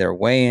right. I mean, their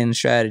weigh-in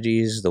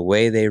strategies, the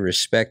way they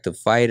respect the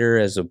fighter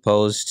as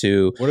opposed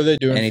to what are they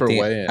doing anything.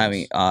 for weigh-ins? I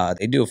mean,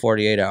 they do a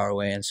 48-hour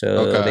weigh-in,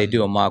 so they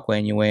do a mock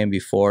weigh-in. You weigh in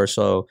before,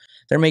 so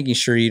they're making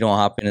sure you don't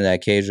hop into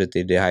that cage with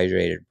the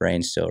dehydrated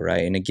brain still,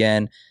 right? And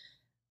again,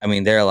 I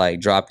mean, they're like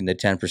dropping the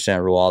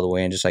 10% rule all the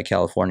way in, just like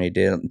California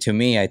did. To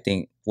me, I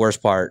think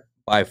worst part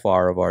by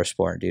far of our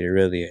sport, dude. It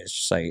really is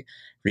just like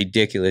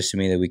ridiculous to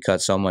me that we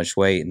cut so much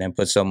weight and then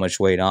put so much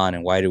weight on.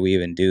 And why do we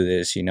even do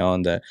this? You know,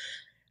 and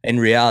in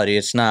reality,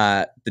 it's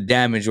not the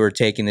damage we're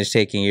taking is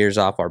taking years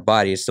off our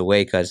body. It's the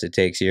weight cuts that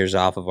takes years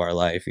off of our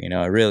life. You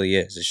know, it really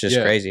is. It's just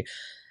crazy.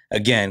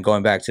 Again,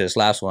 going back to this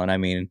last one, I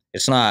mean,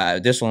 it's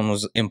not, this one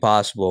was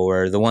impossible,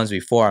 where the ones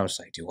before, I was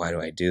like, dude, why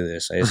do I do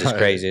this? Like, this is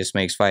crazy. This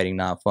makes fighting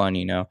not fun,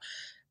 you know?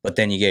 But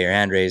then you get your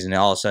hand raised and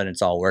all of a sudden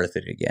it's all worth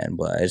it again.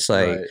 But it's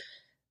like,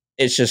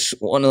 it's just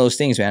one of those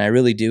things, man. I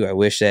really do. I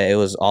wish that it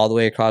was all the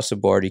way across the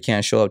board. You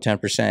can't show up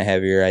 10%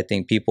 heavier. I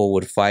think people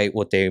would fight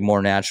what they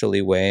more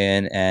naturally weigh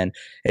in, and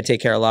it take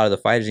care of a lot of the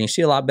fighters. And you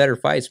see a lot better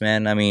fights,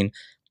 man. I mean,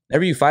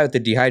 whenever you fight with the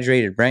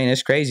dehydrated brain,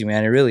 it's crazy,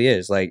 man. It really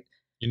is. Like,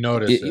 you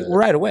notice it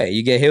right away.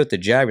 You get hit with the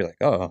jab, you're like,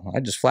 oh, I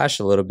just flashed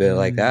a little bit.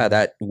 Like,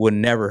 that would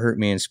never hurt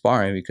me in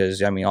sparring,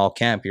 because, I mean, all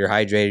camp, you're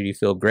hydrated, you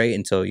feel great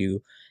until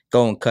you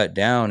go and cut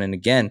down. And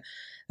again,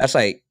 that's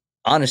like,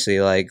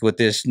 honestly, like with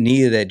this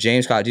knee that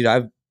James caught, dude,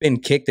 I've been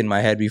kicked in my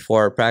head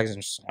before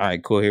practice. All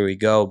right, cool, here we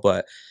go.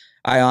 But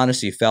I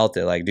honestly felt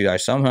it. Like, dude, I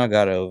somehow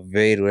got to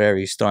evade whatever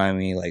he's throwing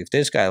me. Like, if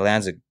this guy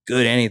lands a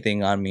good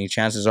anything on me,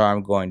 chances are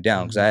I'm going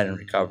down, because I hadn't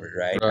recovered,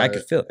 right? I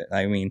could feel it.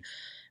 I mean,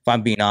 if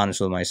I'm being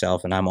honest with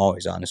myself, and I'm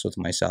always honest with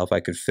myself,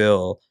 I could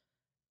feel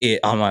it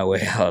on my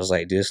way. I was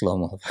like, dude, this little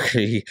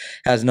motherfucker, he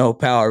has no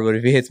power, but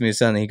if he hits me with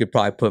something, he could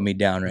probably put me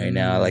down right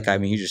now. Like, I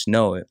mean, you just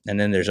know it. And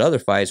then there's other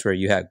fights where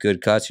you have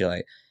good cuts. You're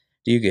like,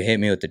 you could hit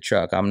me with the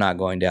truck, I'm not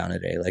going down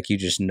today. Like, you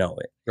just know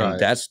it. And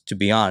that's, to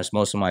be honest,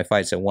 most of my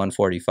fights at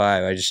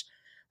 145,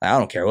 I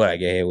don't care what I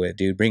get hit with,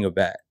 dude. Bring it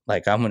back.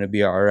 Like, I'm going to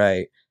be all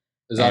right.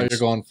 Is that what you're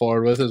going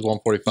forward with, is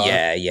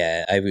 145?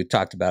 Yeah. We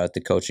talked about it, the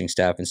coaching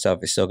staff and stuff.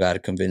 I still got to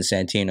convince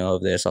Santino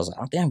of this. I was like,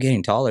 I think I'm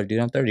getting taller, dude.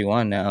 I'm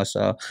 31 now.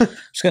 So I'm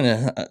just going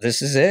to,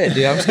 this is it,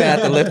 dude. I'm just going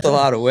to have to lift a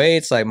lot of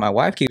weights. Like, my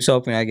wife keeps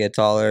hoping I get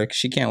taller because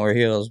she can't wear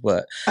heels,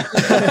 but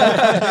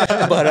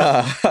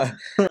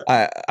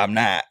I'm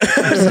not.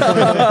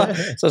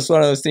 So it's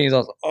one of those things. I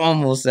was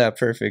almost that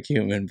perfect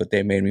human, but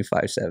they made me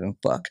 5'7".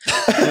 Fuck.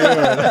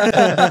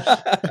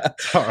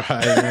 All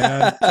right,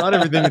 man. Not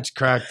everything it's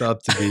cracked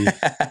up to be.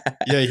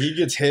 Yeah, he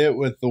gets hit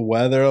with the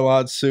weather a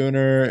lot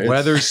sooner.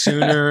 Weather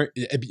sooner.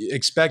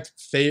 Expect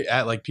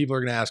like, people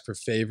are gonna ask for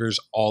favors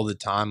all the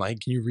time. Like,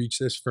 can you reach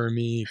this for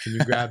me? Can you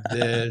grab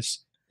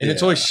this? And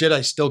it's always shit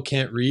I still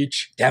can't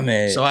reach. Damn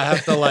it! So I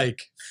have to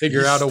like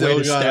figure out a way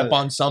to step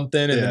on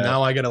something, and then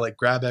now I gotta like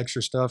grab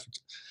extra stuff.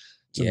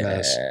 It's a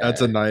mess. That's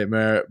a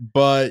nightmare.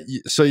 But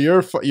so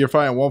you're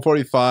fighting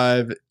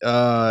 145.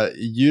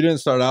 You didn't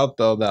start out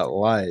though that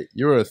light.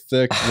 You were a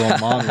thick little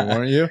mommy,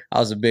 weren't you? I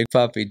was a big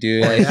puppy,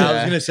 dude. I was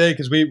gonna say,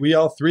 because we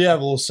all three have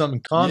a little something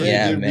in common.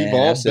 Yeah, dude, man, we've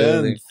all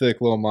absolutely been thick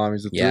little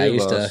mommies. I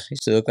used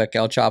to look like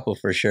El Chapo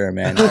for sure,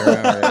 man. I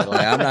remember it.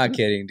 Like, I'm not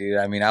kidding, dude.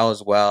 I mean, I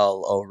was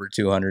well over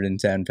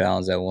 210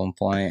 pounds at one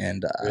point,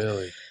 and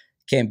really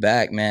came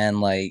back,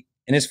 man. Like.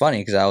 And it's funny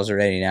because I was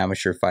already an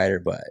amateur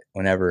fighter, but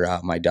whenever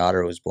my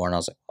daughter was born, I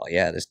was like, oh,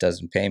 yeah, this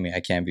doesn't pay me.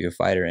 I can't be a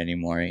fighter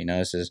anymore. You know,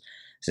 this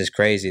is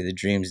crazy. The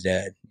dream's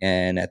dead.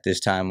 And at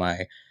this time,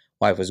 my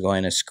wife was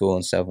going to school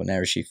and stuff.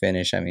 Whenever she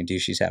finished, I mean,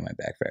 dude, she's had my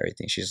back for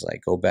everything. She's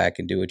like, go back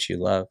and do what you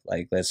love.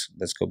 Like, let's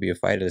go be a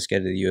fighter. Let's get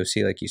to the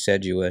UFC like you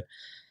said you would.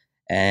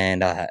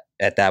 And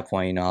at that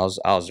point, you know,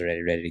 I was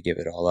already ready to give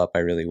it all up. I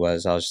really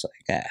was. I was just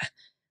like,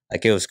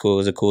 Like, it was cool. It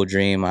was a cool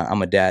dream.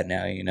 I'm a dad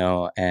now, you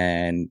know,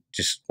 and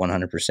just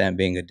 100%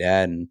 being a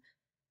dad. And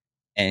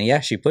yeah,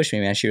 she pushed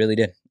me, man. She really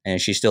did. And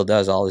she still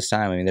does all this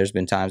time. I mean, there's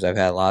been times I've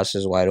had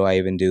losses. Why do I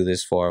even do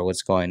this for?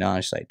 What's going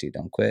on? She's like, dude,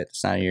 don't quit.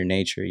 It's not in your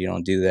nature. You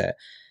don't do that.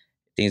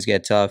 Things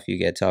get tough. You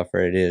get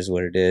tougher. It is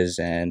what it is.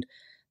 And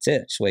that's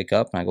it. Just wake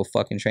up and I go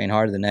fucking train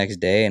hard the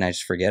next day and I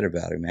just forget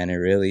about it, man. It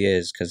really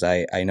is. Because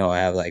I know I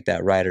have like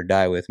that ride or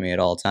die with me at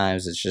all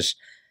times. It's just,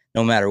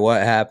 no matter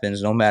what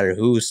happens, no matter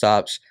who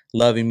stops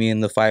loving me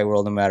in the fight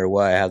world, no matter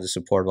what, I have the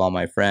support of all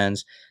my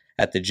friends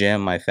at the gym,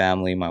 my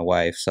family, my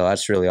wife. So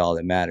that's really all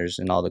that matters.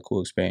 And all the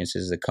cool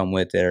experiences that come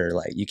with it are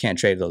like, you can't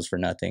trade those for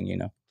nothing, you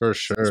know? For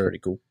sure. It's pretty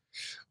cool.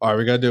 All right,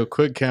 we got to do a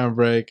quick camera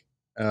break.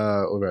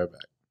 We'll be right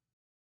back.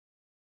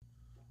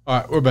 All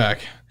right, we're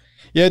back.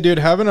 Yeah, dude,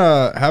 having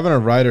a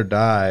ride or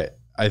die,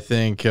 I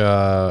think,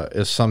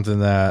 is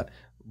something that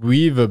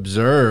we've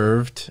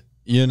observed,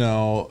 you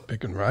know.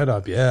 Pick and ride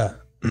up, yeah.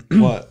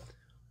 What?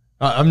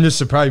 I'm just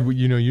surprised.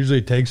 You know, usually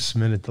it takes a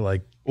minute to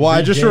like. Well,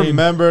 I just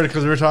remembered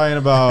because we were talking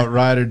about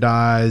ride or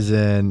dies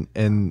and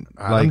like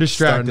I'm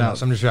distracting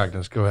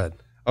us. Go ahead.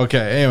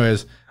 Okay.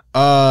 Anyways,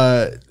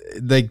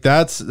 like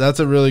that's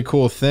a really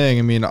cool thing.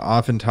 I mean,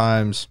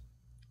 oftentimes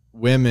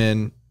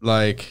women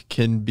like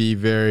can be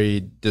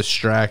very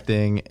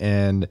distracting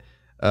and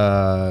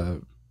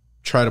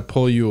try to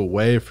pull you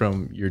away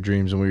from your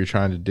dreams and what you're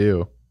trying to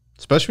do,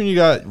 especially when you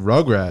got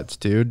Rugrats,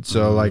 dude.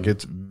 So like,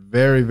 it's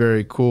very,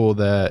 very cool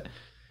that,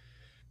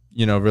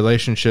 you know,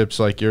 relationships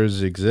like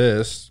yours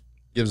exist.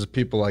 Gives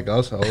people like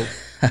us hope.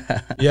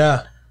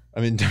 Yeah. I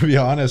mean, to be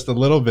honest, a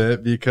little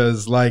bit,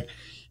 because like,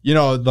 you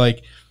know,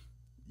 like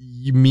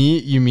you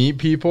meet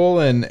people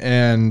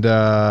and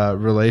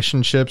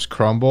relationships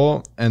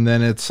crumble, and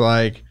then it's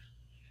like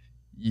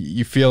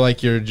you feel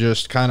like you're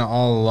just kind of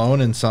all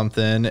alone in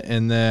something,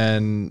 and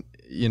then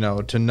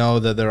to know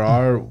that there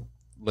are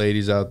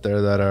ladies out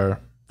there that are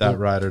that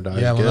ride or die.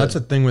 Yeah, well, that's the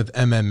thing with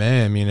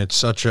MMA. I mean, it's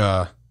such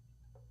a,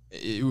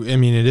 I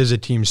mean, it is a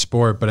team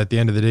sport, but at the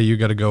end of the day, you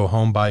got to go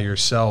home by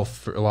yourself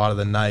for a lot of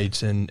the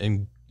nights,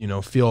 and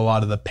feel a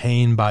lot of the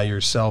pain by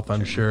yourself,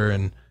 I'm sure,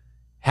 and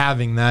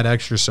having that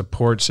extra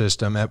support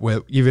system,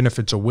 even if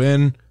it's a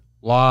win,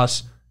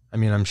 loss, I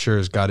mean, I'm sure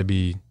it's got to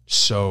be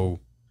so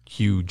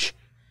huge.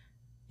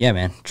 Yeah,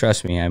 man,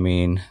 trust me. I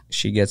mean,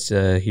 she gets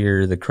to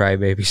hear the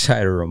crybaby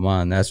side of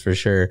Ramon, that's for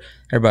sure.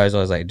 Everybody's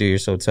always like, dude, you're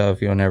so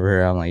tough. You'll never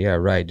hear. I'm like, yeah,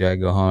 right. Do I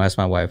go home? Ask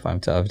my wife I'm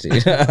tough,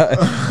 dude.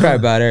 Cry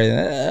about everything.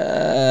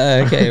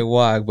 Okay,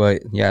 walk.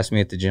 But you ask me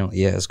at the gym, like,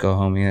 yeah, let's go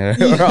home. We're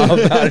all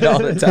about it all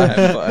the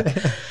time. But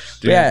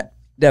dude, yeah,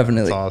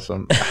 definitely. That's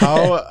awesome.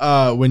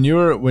 How when you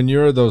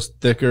were those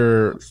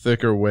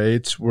thicker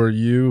weights, were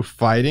you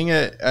fighting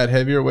at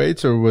heavier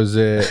weights, or was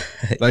it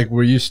like,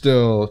 were you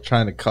still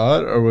trying to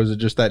cut, or was it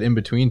just that in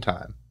between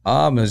time?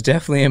 It was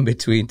definitely in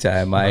between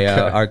time.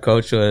 Our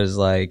coach was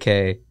like,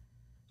 hey,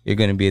 you're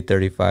gonna be at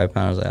 35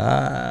 pounds.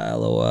 I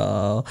was like,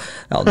 lol,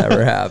 that'll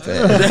never happen.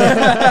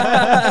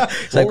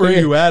 What were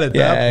you at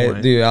that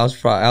point? Dude, I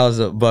was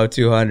above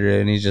 200,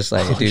 and he's just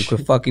like, dude,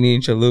 quit fucking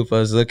eating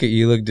chalupas. Look at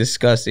you, look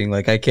disgusting.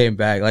 Like, I came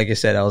back, like I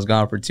said, I was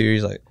gone for 2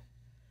 years. Like,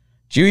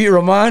 did you eat,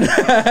 Ramon?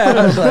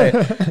 I was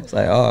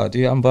like, oh,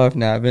 dude, I'm buff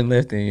now. I've been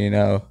lifting.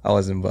 I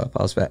wasn't buff,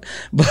 I was fat.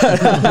 But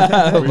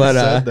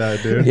said that,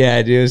 dude. Yeah,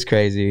 dude, it was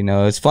crazy.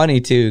 It's funny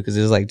too, because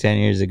it was like 10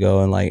 years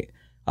ago, and like,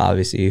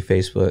 obviously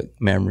Facebook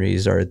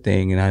memories are a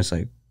thing, and I was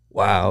like,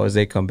 wow, as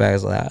they come back, I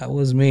was like, that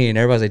was me. And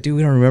everybody's like, dude,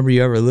 we don't remember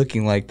you ever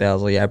looking like that. I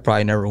was like, yeah, I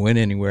probably never went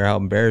anywhere. How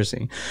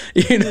embarrassing.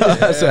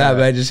 That's what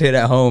happened. I just hit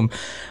at home.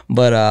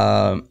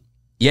 But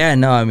yeah,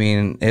 no, I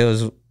mean,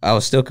 I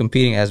was still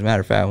competing. As a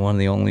matter of fact, I'm one of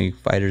the only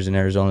fighters in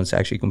Arizona that's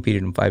actually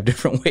competed in 5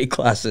 different weight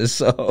classes.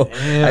 So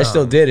I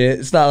still did it.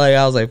 It's not like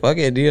I was like, fuck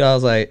it, dude. I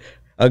was like,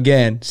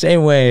 again,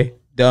 same way.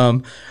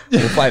 Dumb.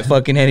 We'll fight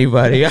fucking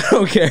anybody. I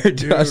don't care,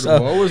 dude. What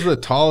was the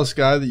tallest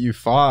guy that you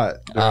fought?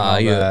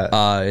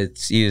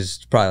 He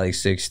was probably like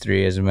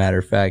 6'3", as a matter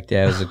of fact.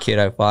 Yeah, it was a kid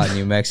I fought in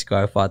New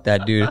Mexico. I fought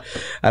that dude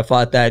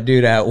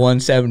at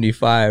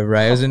 175,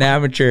 right? I was an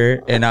amateur,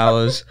 and I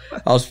was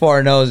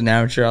 4-0 as an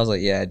amateur. I was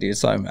like, yeah, dude,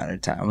 it's all a matter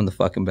of time. I'm the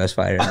fucking best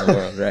fighter in the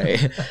world,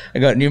 right? I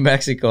got New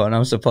Mexico, and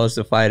I'm supposed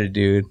to fight a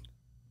dude.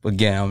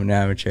 Again, I'm an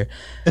amateur,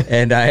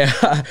 and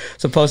I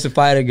supposed to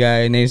fight a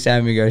guy named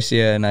Sammy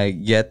Garcia, and I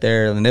get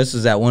there, and this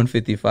was at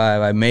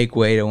 155. I make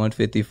weight at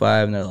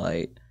 155, and they're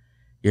like,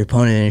 your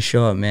opponent didn't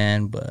show up,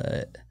 man,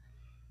 but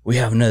we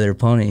have another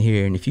opponent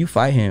here, and if you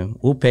fight him,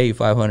 we'll pay you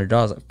 $500.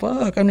 Like,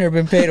 fuck, I've never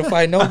been paid to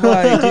fight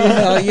nobody, dude.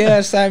 Hell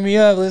yeah, sign me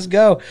up, let's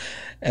go.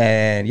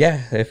 And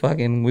yeah,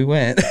 we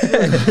went.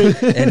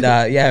 And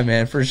yeah,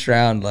 man, first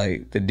round,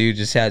 like, the dude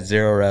just had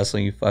zero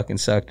wrestling. He fucking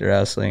sucked at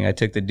wrestling. I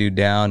took the dude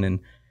down and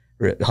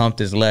humped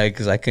his leg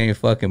because I couldn't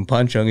fucking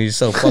punch him. He's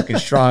so fucking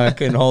strong, I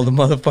couldn't hold the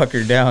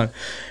motherfucker down.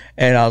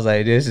 And I was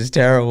like, this is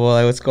terrible.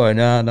 Like, what's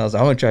going on? And I was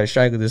like, I'm gonna try to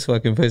strike with this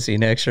fucking pussy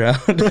next round.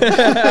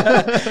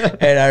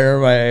 And I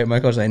remember my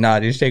coach was like, nah,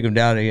 dude, just take him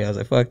down again. I was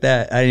like, fuck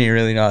that. I didn't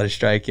really know how to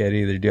strike yet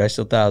either, dude. I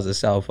still thought I was a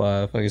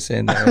southpaw, fucking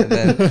sitting there. And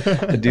then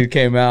the dude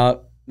came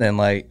out, then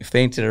like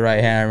feinted to the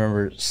right hand. I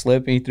remember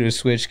slipping through a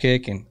switch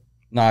kick and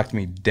knocked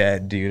me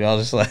dead, dude. I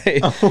was just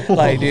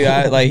like,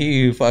 dude,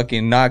 he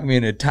fucking knocked me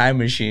in a time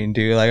machine,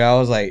 dude. Like, I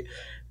was like,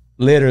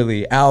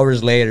 literally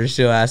hours later,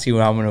 still asking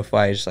when I'm gonna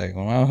fight. Just like,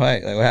 when I'm gonna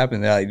fight, like, what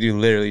happened? They're like, dude,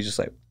 literally just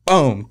like,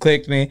 boom,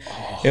 clicked me.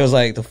 It was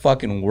like the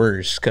fucking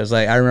worst. Cause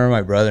like, I remember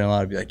my brother-in-law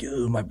would be like,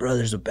 dude, my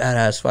brother's a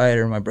badass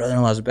fighter. My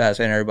brother-in-law's a badass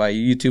fighter. And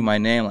everybody, YouTube my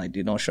name. Like,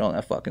 dude, don't show him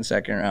that fucking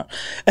second round.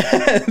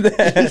 And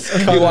then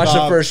you watch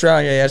the first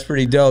round. Yeah, that's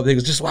pretty dope. They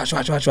go, just watch.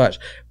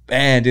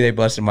 Man, dude, they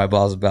busted my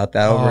balls about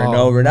that over and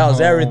over. And that was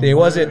everything. It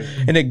wasn't,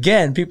 and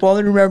again, people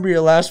only remember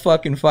your last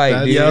fucking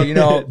fight, dude.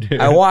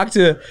 Dude. I walked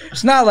to,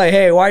 it's not like,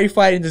 hey, why are you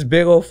fighting this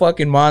big old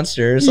fucking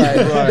monster? It's like,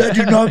 that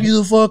dude knocked you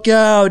the fuck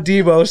out,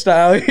 Debo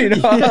style,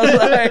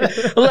 I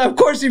was like, of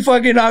course he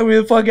fucking knocked me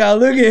the fuck out.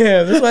 Look at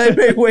him. That's why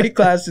they make weight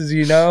classes,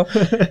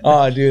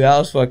 Oh, dude, that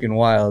was fucking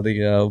wild,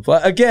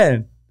 But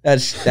again,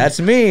 that's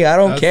me. I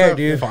don't care,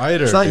 dude.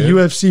 Fighter, it's not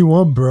UFC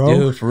 1, bro.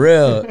 Dude, for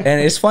real.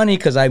 And it's funny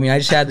because, I mean, I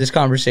just had this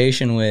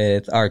conversation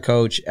with our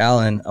coach,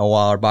 Alan,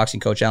 our boxing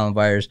coach, Alan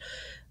Byers.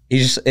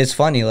 It's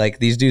funny, like,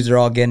 these dudes are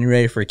all getting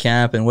ready for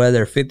camp, and whether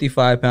they're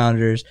 55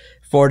 pounders,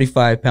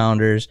 45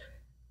 pounders,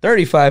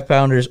 35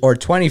 pounders, or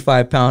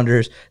 25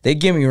 pounders, they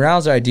give me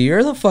rounds. Like, dude,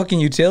 you're the fucking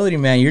utility,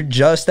 man. You're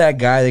just that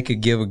guy that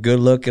could give a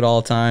good look at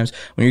all times.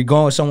 When you're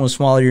going with someone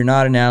smaller, you're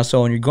not an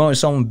asshole. When you're going with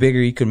someone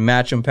bigger, you can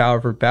match them power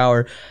for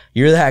power.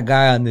 You're that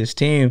guy on this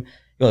team.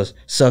 He goes,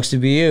 sucks to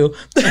be you.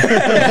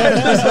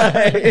 I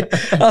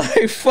was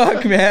like,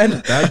 fuck,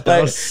 man. That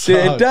like, suck,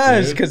 it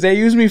does, because they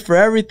use me for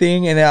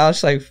everything, and I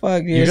was like,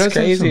 fuck, dude, you it's guys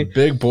crazy. have some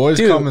big boys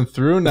Dude, coming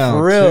through now.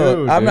 For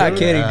real. Too, I'm not dude.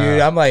 kidding,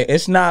 dude. I'm like,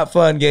 it's not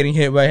fun getting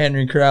hit by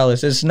Henry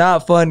Corrales. It's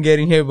not fun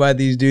getting hit by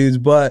these dudes,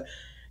 but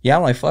yeah,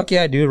 I'm like, fuck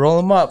yeah, dude, roll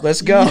them up.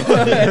 Let's go.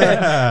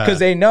 Because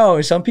they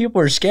know some people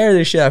are scared of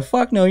this shit. Like,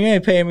 fuck no, you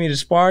ain't paying me to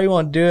spar. You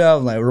want to do it?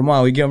 I'm like,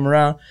 Ramon, we give him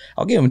around.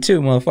 I'll give him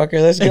 2,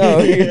 motherfucker. Let's go.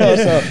 You know,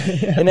 so,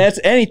 and that's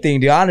anything,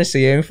 dude.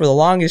 Honestly, I mean, for the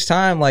longest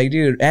time, like,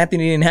 dude,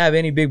 Anthony didn't have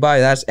any big body.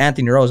 That's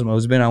Anthony Rosemont,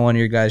 who's been on one of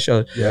your guys'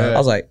 shows. Yeah. I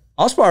was like,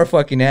 I'll spar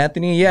fucking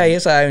Anthony. Yeah,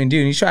 yes, I mean,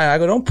 dude, he's trying. I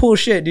go, don't pull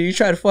shit, dude. You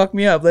try to fuck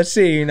me up. Let's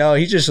see. You know,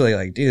 he's just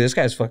like, dude, this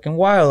guy's fucking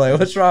wild. Like,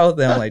 what's wrong with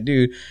him? I'm like,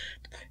 dude,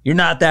 you're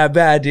not that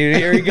bad, dude.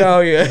 Here we go.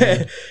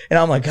 Yeah. And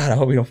I'm like, God, I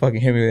hope you don't fucking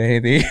hit me with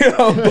anything. You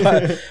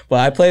know? But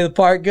I play the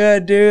part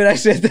good, dude. I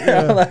sit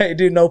there, I'm like,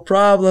 dude, no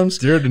problems.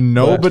 Dude,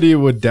 nobody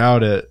would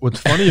doubt it. What's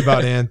funny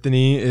about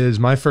Anthony is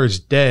my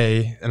first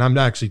day, and I'm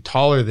actually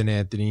taller than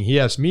Anthony. He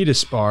asked me to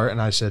spar,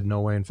 and I said,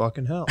 no way in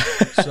fucking hell.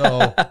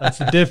 So that's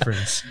the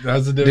difference.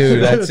 That's the difference.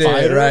 Dude, that's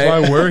it, right?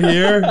 That's why we're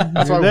here.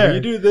 That's why we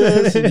do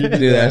this. And you do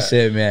Dude, that. that's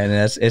it, man.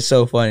 And it's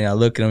so funny. I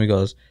look at him, he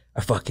goes,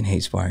 I fucking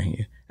hate sparring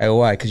you. I go,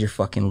 why? Because you're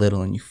fucking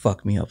little and you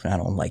fuck me up and I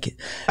don't like it.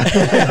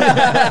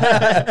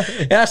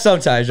 Yeah,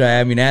 sometimes, right?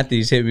 I mean,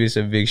 Anthony's hit me with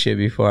some big shit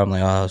before. I'm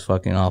like, oh, that was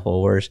fucking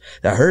awful. Worse.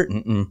 That hurt?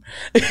 You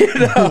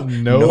know?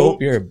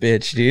 Nope, you're a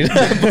bitch, dude.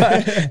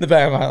 But in the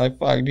back of my mind, like,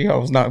 fuck, you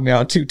almost knocked me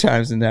out 2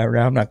 times in that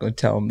round. I'm not going to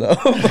tell him, though.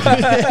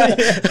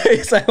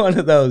 It's like one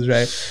of those,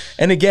 right?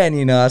 And again,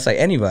 you know, it's like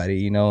anybody,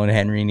 you know, when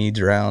Henry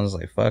needs rounds,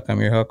 like, fuck, I'm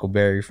your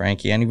Huckleberry,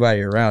 Frankie.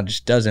 Anybody around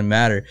just doesn't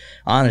matter.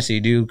 Honestly,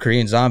 dude,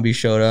 Korean Zombie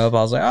showed up.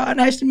 I was like, oh,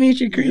 nice to meet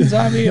you, Korean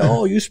Zombie.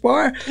 Oh, you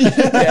spar? Yeah,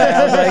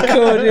 I was like,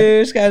 cool, dude.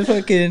 This guy's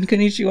fucking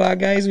konnichiwa,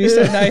 guys. Be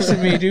so nice to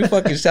me, dude.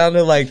 Fucking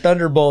sounded like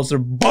thunderbolts or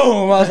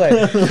boom. I was like,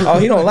 oh,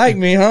 he don't like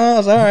me, huh? I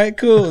was like, all right,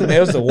 cool. And it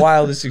was the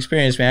wildest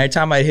experience, man. Every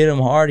time I hit him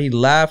hard, he'd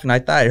laugh, and I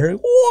thought I heard,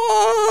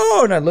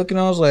 whoa. And I look, and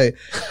I was like,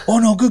 oh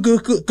no,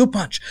 good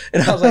punch.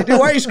 And I was like, dude,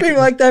 why are you screaming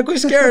like that? Quit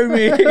scaring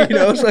me. You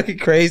know, it's fucking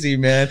crazy,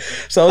 man.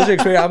 So I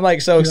was I'm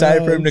like so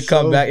excited for him to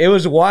come back. It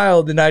was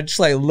wild, and I just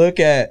like look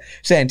at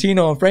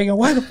Santino and Frank, and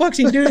why the fuck's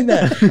he doing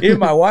that? Even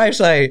my wife's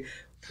like,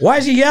 why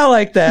does he yell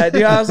like that?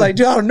 Dude, I was like,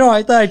 dude, I don't know.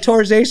 I thought I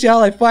tore his ACL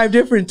like 5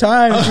 different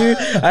times, dude.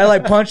 I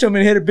like punched him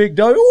and hit a big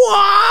dog.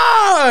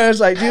 Wow! It's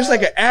like, dude, it's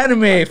like an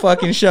anime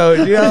fucking show,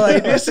 dude. I'm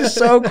like, this is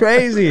so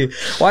crazy.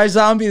 Why is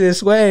Zombie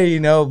this way, you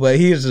know? But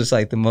he was just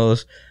like the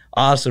most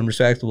awesome,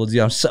 respectable dude.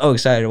 I'm so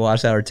excited to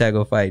watch that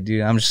Ortega fight,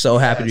 dude. I'm just so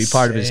happy to be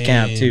part of his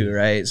camp too,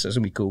 right? So it's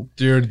gonna be cool.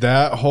 Dude,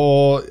 that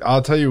whole,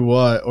 I'll tell you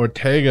what,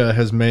 Ortega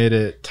has made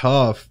it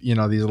tough, you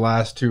know, these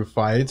last 2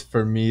 fights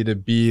for me to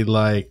be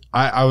like,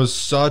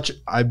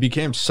 I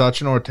became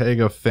such an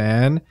Ortega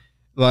fan,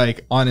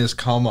 like on his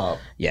come up.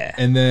 Yeah.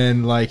 And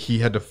then like he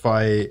had to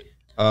fight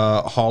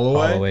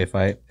Holloway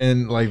fight,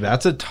 and like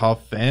that's a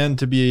tough fan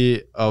to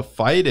be a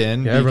fight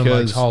in, yeah, everyone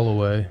likes because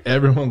Holloway.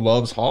 Everyone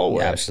loves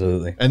Holloway. yeah,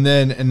 absolutely.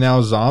 And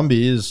now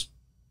Zombie is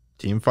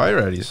team fight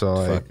ready, so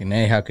like, Fucking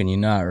A, how can you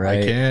not,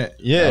 right? I can't.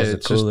 Yeah, That was the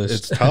it's just, coolest.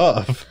 it's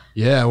tough.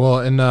 Yeah, well,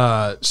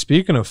 and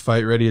speaking of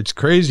fight ready, it's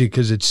crazy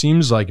because it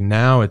seems like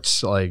now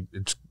it's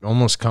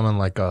almost coming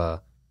like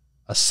a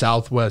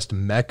Southwest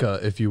Mecca,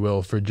 if you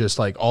will, for just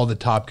like all the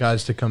top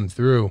guys to come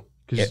through.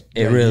 It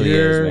really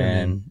is,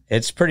 man.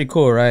 It's pretty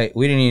cool, right?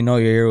 We didn't even know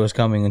your year was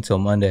coming until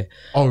Monday.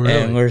 Oh, really?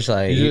 And we're just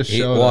like, You just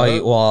showed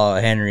up. while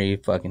Henry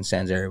fucking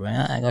sends everybody,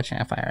 I go try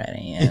to fight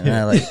ready. And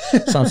I, like,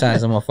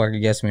 sometimes the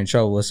motherfucker gets me in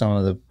trouble with some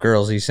of the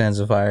girls he sends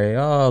to fight.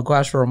 Oh, go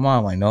ask for a mom.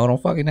 I'm like, no,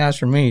 don't fucking ask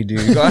for me,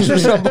 dude. Go ask for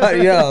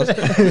somebody else.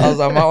 I was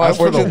like, my wife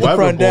works at the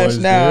front desk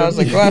now. Dude. I was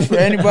like, go ask for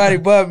anybody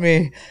but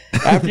me.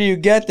 After you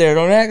get there,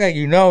 don't act like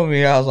you know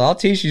me. I was like, I'll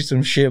teach you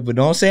some shit, but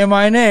don't say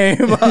my name.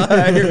 Here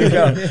we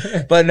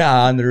go. But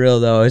nah, on the real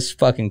though, it's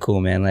fucking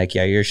cool, man. Like,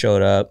 yeah, you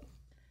showed up.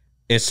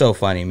 It's so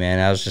funny, man.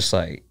 I was just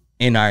like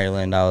in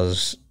Ireland. I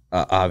was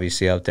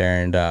obviously up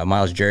there, and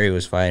Miles Jury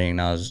was fighting.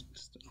 And I was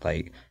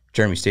like,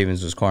 Jeremy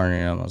Stevens was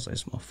cornering him. I was like,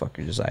 this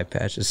motherfucker just eye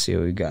patch. Let's see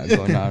what we got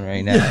going on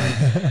right now.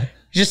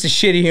 He's just a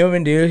shitty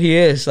human, dude. He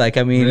is. Like,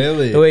 I mean,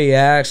 Really? the way he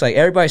acts, like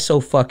everybody's so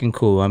fucking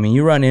cool. I mean,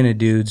 you run into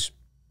dudes.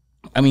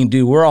 I mean,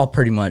 dude, we're all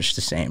pretty much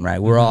the same, right?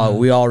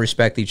 We all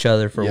respect each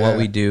other for what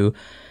we do.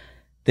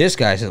 This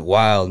guy's just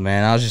wild,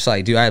 man. I was just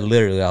like, dude, I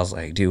was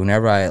like, dude,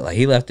 whenever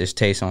he left this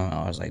taste on,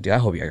 I was like, dude, I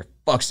hope you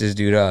fucks this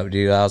dude up,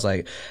 dude. I was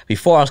like,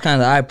 before I was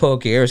kind of the eye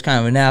poker, it was kind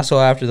of an asshole.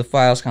 After the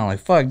fight, I was kind of like,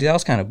 fuck, dude, that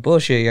was kind of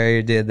bullshit.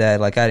 You did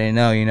that. Like, I didn't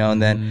know, you know.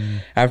 And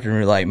then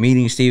after like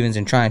meeting Stevens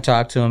and trying to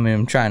talk to him and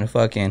him trying to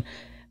fucking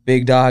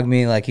big dog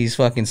me like he's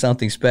fucking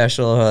something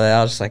special,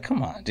 I was just like,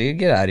 come on, dude,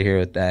 get out of here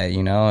with that,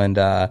 you know.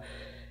 And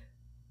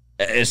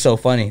it's so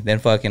funny. Then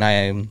fucking I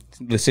am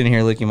sitting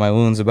here licking my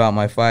wounds about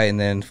my fight, and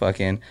then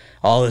fucking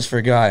all is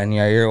forgotten.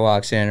 Yair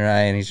walks in,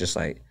 right, and he's just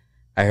like,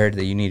 I heard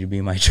that you need to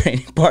be my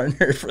training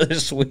partner for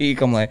this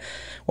week. I'm like,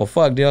 well,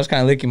 fuck, dude, I was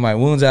kind of licking my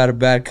wounds out of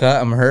bad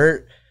cut. I'm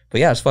hurt, But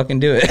yeah, let's fucking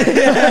do it.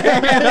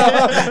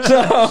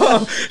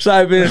 So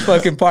I've been a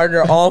fucking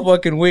partner all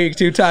fucking week,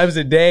 2 times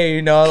a day.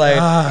 You know, like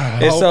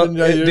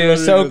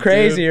it's so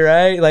crazy,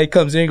 right? Like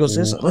comes in, and goes,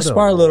 let's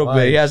spar a little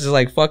bit. He has his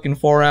like fucking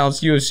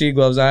 4-ounce UFC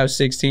gloves. I have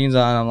 16s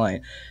on. I'm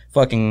like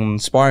fucking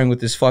sparring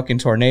with this fucking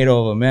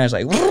tornado of a man. It's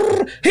like,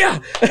 yeah.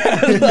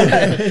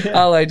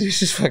 I'm like,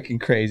 this is fucking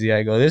crazy.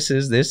 I go, this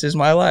is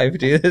my life,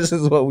 dude. This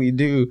is what we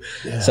do.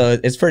 Yeah. So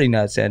it's pretty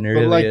nuts, and it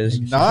really is.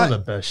 He's one of the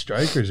best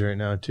strikers right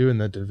now, too, in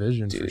that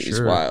division. Dude, for sure.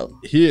 He's wild.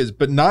 He is,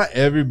 but not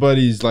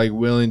everybody's like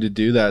willing to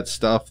do that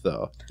stuff,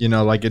 though. You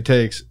know, like it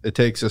takes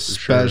a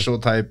special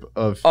type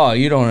of. Oh,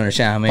 you don't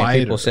understand how many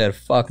people said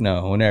fuck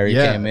no whenever he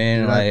came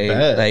in.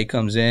 Like he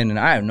comes in, and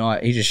I have no.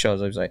 He just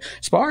shows up. He's like,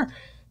 spar.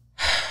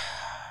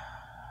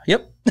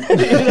 Yep. So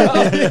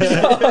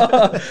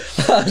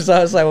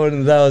it's like one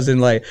of those, and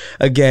like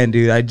again,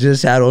 dude, I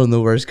just had one of the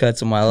worst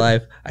cuts of my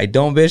life. I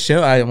don't bitch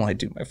him. I'm like,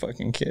 dude, my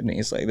fucking kidney.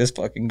 It's like this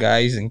fucking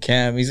guy. He's in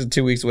camp. He's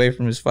 2 weeks away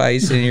from his fight.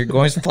 He's sitting here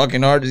going as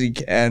fucking hard as he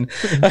can.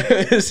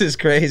 This is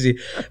crazy,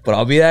 but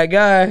I'll be that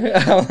guy.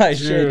 I'm like,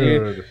 shit,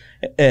 dude.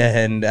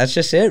 And that's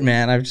just it,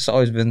 man. I've just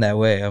always been that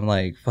way. I'm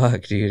like,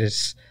 fuck, dude.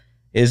 It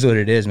is what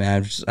it is,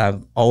 man.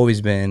 I've always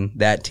been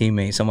that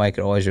teammate. Somebody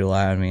could always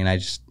rely on me, and I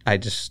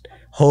just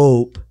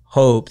hope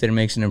that it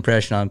makes an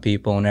impression on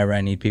people. Whenever I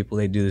need people,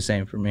 they do the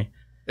same for me.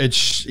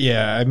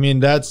 I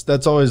mean,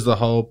 that's always the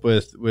hope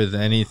with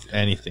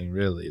anything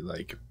really.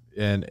 Like,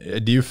 and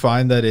do you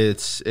find that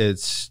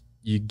it's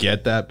you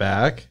get that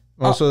back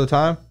most of the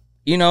time?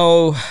 You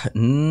know,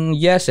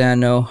 yes and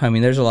no. I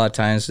mean, there's a lot of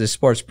times this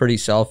sport's pretty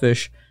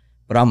selfish,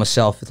 but I'm a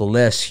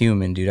selfless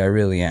human, dude. I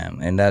really am,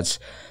 and that's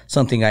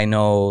something I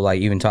know,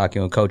 like even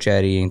talking with Coach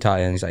Eddie and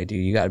he's like,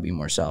 dude, you got to be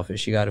more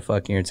selfish. You got to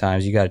fucking your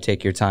times. You got to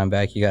take your time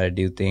back. You got to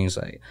do things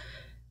like,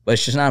 but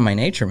it's just not my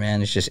nature,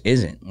 man. It just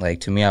isn't. Like,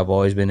 to me, I've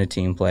always been a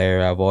team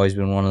player. I've always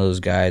been one of those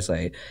guys,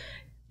 like,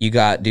 you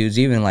got dudes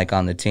even like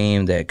on the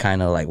team that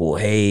kind of like will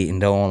hate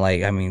and don't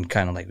like, I mean,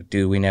 kind of like,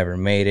 dude, we never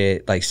made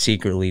it. Like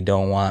secretly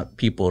don't want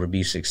people to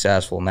be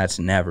successful. And that's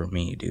never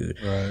me,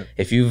 dude. Right.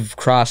 If you've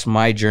crossed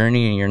my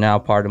journey and you're now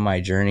part of my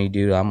journey,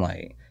 dude, I'm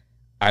like,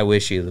 I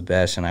wish you the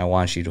best, and I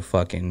want you to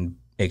fucking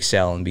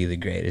excel and be the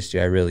greatest,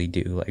 dude. I really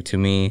do. Like, to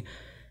me,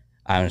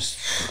 I'm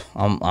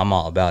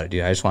all about it,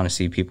 dude. I just want to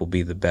see people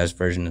be the best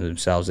version of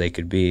themselves they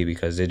could be,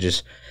 because it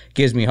just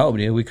gives me hope,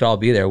 dude. We could all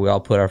be there. We all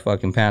put our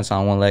fucking pants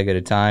on one leg at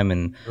a time,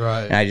 and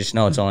I just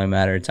know it's only a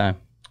matter of time.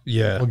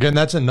 Yeah. Well, again,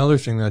 that's another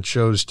thing that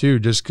shows too,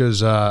 just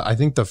because I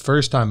think the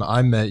first time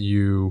I met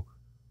you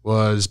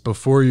was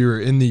before you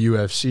were in the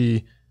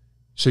UFC.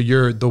 So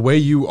the way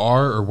you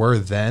are or were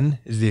then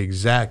is the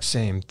exact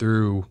same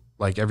through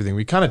like everything.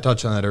 We kind of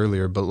touched on that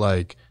earlier, but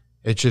like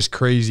it's just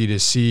crazy to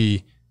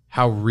see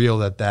how real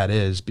that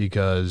is,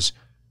 because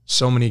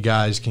so many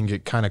guys can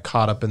get kind of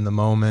caught up in the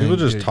moment. People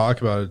just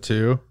talk about it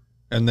too,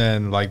 and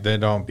then like they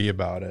don't be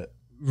about it.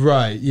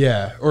 Right,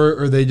 yeah.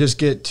 Or they just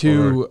get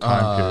too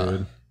time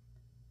period.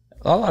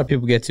 A lot of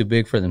people get too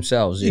big for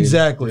themselves, dude.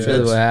 Exactly. That's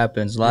really what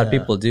happens. A lot of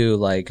people do.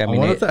 Like, I mean,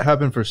 wonder if that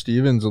happened for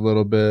Stevens a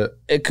little bit.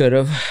 It could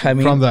have. I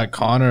mean, from that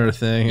Connor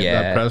thing,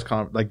 that press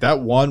conference, like that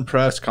one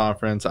press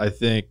conference, I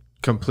think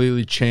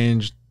completely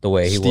changed the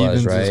way he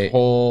was, right?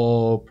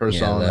 Whole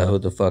persona. Yeah, who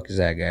the fuck is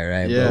that guy,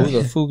 right? Yeah. But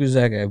who the fuck is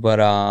that guy? But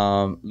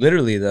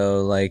literally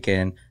though, like,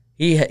 and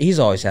he's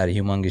always had a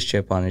humongous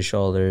chip on his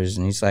shoulders,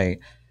 and he's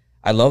like,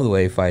 I love the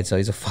way he fights. So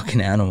he's a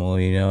fucking animal,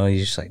 you know.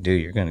 He's just like,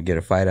 dude, you're gonna get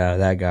a fight out of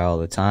that guy all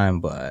the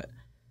time, but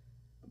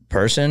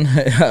person,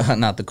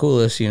 not the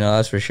coolest, you know,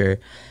 that's for sure.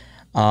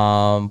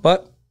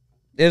 But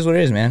it is what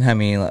it is, man. I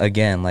mean,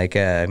 again, like,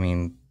 I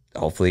mean,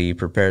 hopefully he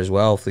prepares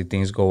well. Hopefully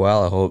things go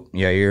well. I hope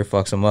Yair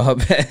fucks him up,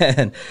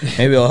 and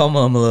maybe I'll help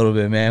him a little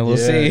bit, man. We'll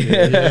see.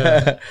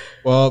 Yeah.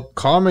 Well,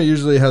 karma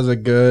usually has a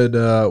good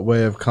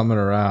way of coming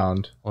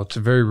around. Well, it's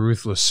a very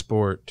ruthless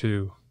sport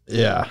too.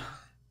 Yeah.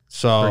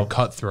 So very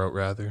cutthroat,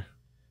 rather.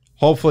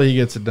 Hopefully he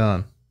gets it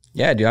done.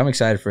 Yeah, dude, I'm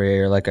excited for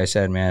Yair. Like I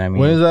said, man. I mean,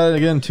 when is that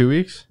again? 2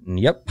 weeks?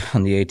 Yep,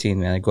 on the 18th,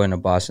 man. They're going to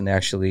Boston. They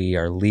actually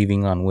are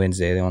leaving on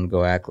Wednesday. They want to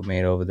go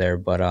acclimate over there.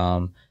 But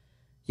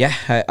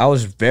yeah, I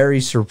was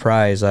very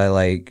surprised.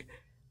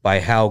 By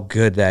how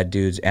good that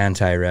dude's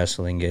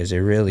anti-wrestling is. It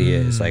really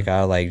is. Like,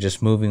 I like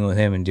just moving with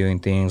him and doing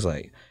things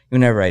like,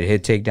 whenever I'd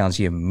hit takedowns,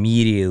 he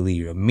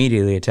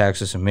immediately attacks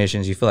the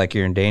submissions. You feel like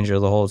you're in danger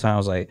the whole time. I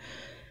was like,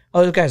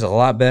 oh, this guy's a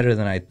lot better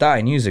than I thought.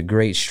 I knew he was a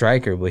great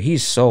striker, but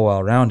he's so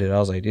well-rounded. I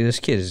was like, dude, this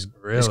kid is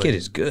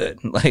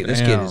good. Like, this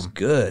kid is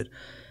good.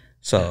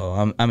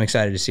 So I'm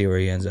excited to see where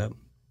he ends up.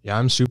 Yeah,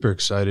 I'm super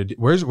excited.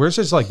 Where's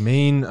his like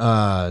main?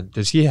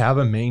 Does he have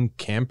a main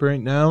camp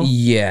right now?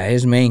 Yeah,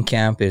 his main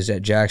camp is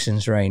at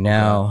Jackson's right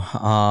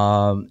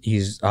now.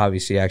 He's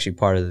obviously actually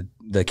part of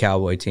the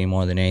Cowboy team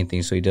more than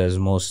anything, so he does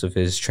most of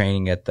his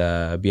training at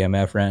the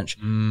BMF ranch.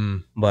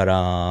 But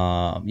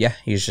yeah,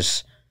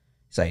 he's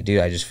like,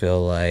 dude, I just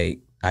feel like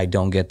I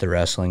don't get the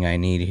wrestling I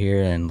need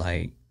here, and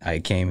like I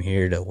came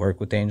here to work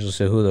with Angel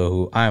Cejudo,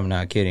 who I'm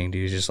not kidding,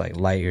 dude, just like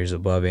light years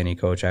above any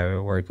coach I've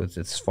ever worked with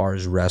as far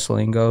as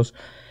wrestling goes.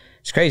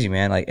 it's crazy,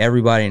 man. Like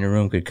everybody in the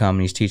room could come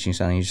and he's teaching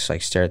something. You just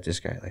like stare at this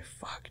guy like,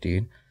 fuck,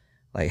 dude.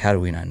 Like, how do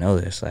we not know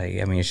this? Like,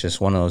 I mean, it's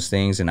just one of those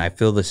things. And I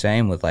feel the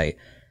same with like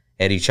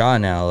Eddie Cha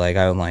now. Like,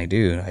 I'm like,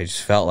 dude, I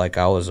just felt like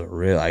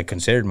I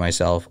considered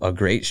myself a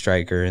great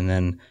striker. And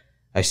then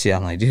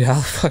I'm like, dude, how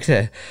the fuck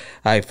did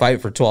I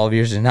fight for 12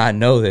 years and not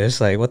know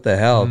this? Like, what the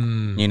hell?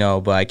 You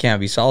know, but I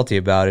can't be salty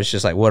about it. It's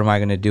just like, what am I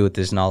going to do with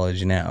this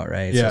knowledge now,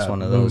 right? It's just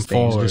one of those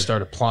things. Just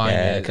start applying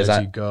it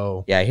as you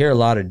go. Yeah, I hear a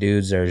lot of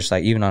dudes that are just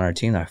like, even on our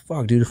team, they're like,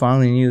 fuck, dude, if I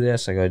only knew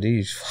this. I go,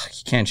 dude, fuck,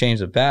 you can't change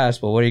the past,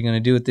 but what are you going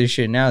to do with this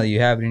shit now that you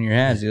have it in your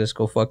hands? Dude, let's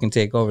go fucking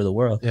take over the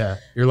world. Yeah,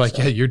 you're like,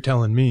 yeah, you're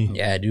telling me.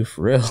 Yeah, dude,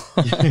 for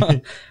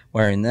real.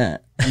 Wearing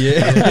that.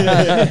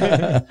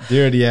 Yeah.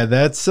 Dude, yeah,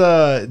 that's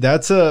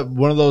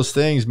one of those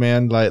things,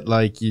 man.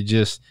 Like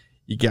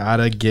you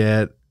gotta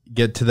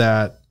get to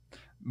that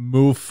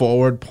move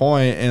forward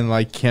point and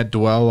like can't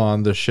dwell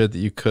on the shit that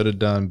you could have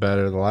done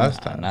better the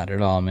last time. Not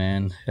at all,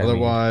 man.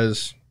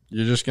 Otherwise,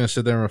 you're just gonna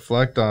sit there and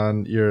reflect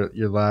on your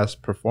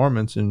last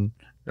performance, and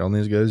you're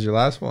only as good as your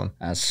last one.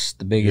 That's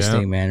the biggest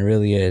thing, man. It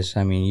really is.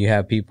 I mean, you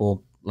have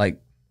people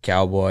like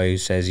Cowboy who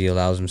says he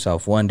allows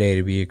himself one day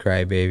to be a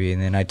crybaby,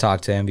 and then I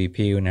talked to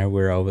MVP when we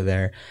were over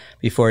there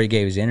before he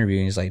gave his interview,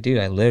 and he's like, dude,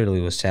 I literally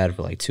was sad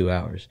for like 2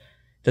 hours.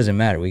 Doesn't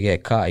matter, we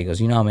get caught. He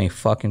goes, you know how many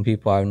fucking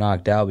people I've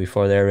knocked out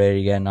before they're ready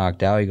to get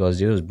knocked out? He goes,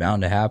 dude, it was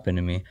bound to happen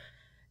to me.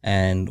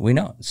 And we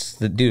know,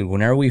 dude,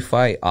 whenever we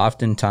fight,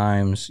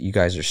 oftentimes you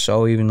guys are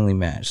so evenly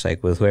matched.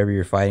 Like with whoever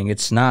you're fighting,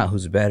 it's not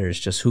who's better, it's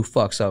just who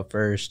fucks up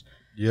first.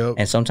 Yep.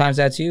 And sometimes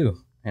that's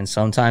you, and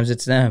sometimes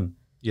it's them.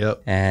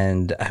 Yep.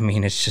 And I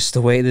mean, it's just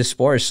the way this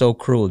sport is so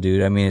cruel,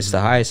 dude. I mean, it's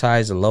the highest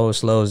highs, the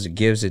lowest lows, it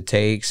gives, it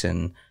takes.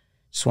 And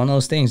it's one of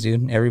those things,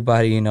 dude.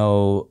 Everybody, you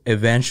know,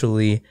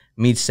 eventually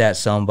meets that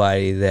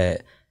somebody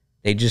that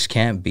they just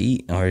can't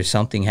beat, or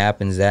something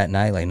happens that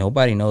night. Like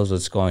nobody knows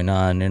what's going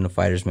on in the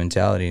fighter's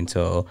mentality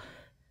until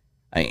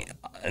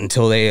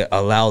they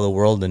allow the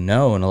world to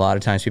know. And a lot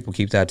of times people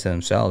keep that to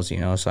themselves, you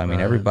know? So, I mean,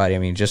 everybody, I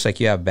mean, just like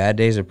you have bad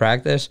days of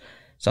practice,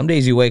 some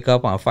days you wake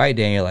up on fight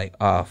day and you're like,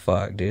 oh,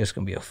 fuck, dude, it's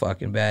going to be a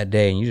fucking bad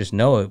day. And you just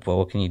know it, but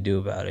what can you do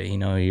about it? You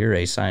know, you're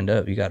already signed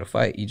up. You got to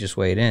fight. You just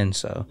weighed in,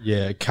 so.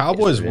 Yeah,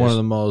 Cowboy's one of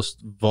the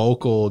most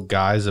vocal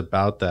guys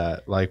about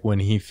that. Like, when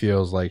he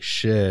feels like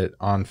shit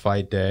on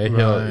fight day,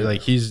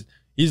 he's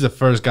the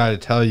first guy to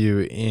tell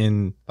you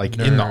in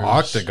the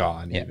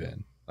octagon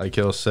even. Like,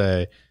 he'll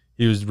say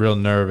he was real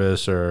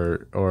nervous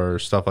or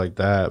stuff like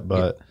that.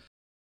 But,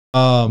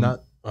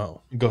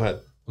 go ahead.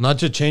 Not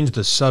to change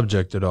the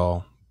subject at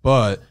all,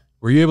 but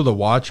were you able to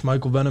watch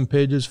Michael Venom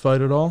Page's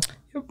fight at all?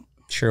 Yep.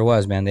 Sure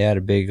was, man. They had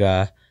a big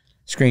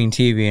screen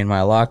TV in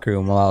my locker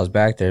room while I was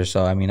back there.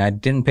 So, I mean, I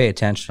didn't pay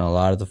attention to a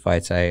lot of the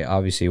fights. I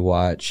obviously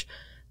watched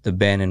the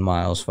Ben and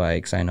Miles fight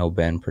because I know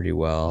Ben pretty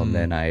well. And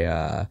then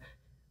I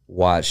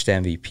watched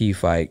MVP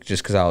fight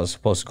just because I was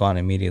supposed to go on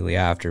immediately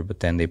after. But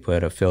then they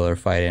put a filler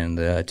fight in,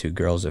 the two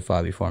girls that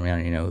fought before me. I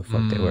don't even know who the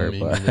fuck they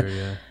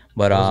were.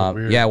 But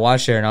I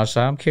watched there and I was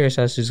like, I'm curious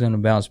how she's going to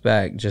bounce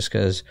back, just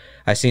because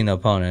I seen the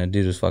opponent. The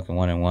dude was fucking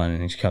 1-1,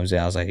 and he comes in.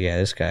 I was like, yeah,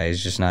 this guy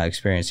is just not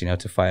experienced, you know,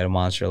 to fight a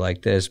monster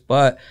like this.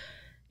 But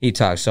he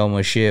talked so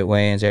much shit,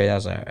 weigh-ins, everything. I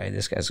was like, all right,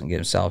 this guy's going to get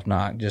himself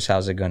knocked. Just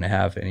how's it going to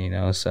happen, you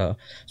know? So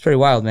it's pretty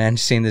wild, man,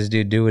 seeing this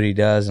dude do what he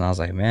does. And I was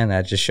like, man,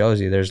 that just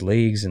shows you there's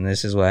leagues, and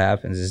this is what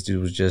happens. This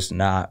dude was just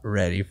not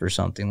ready for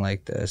something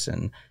like this.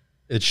 And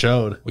it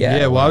showed.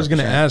 Yeah, well, I was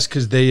going to ask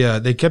because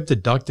they kept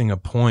deducting a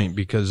point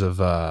because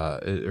of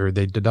or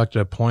they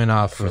deducted a point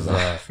off for the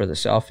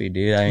selfie,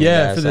 dude. I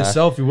mean, for the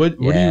selfie. What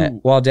do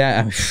you? Well, Dan,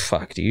 I mean,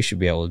 fuck, dude, you should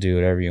be able to do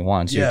whatever you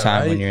want. It's your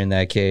time when you're in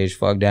that cage.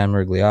 Fuck Dan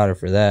Miragliotta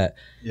for that.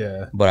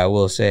 Yeah. But I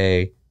will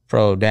say,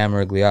 pro Dan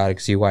Miragliotta,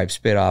 because he wiped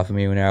spit off of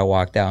me whenever I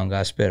walked out and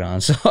got spit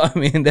on. So I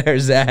mean,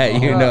 there's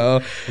that, you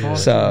know.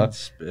 So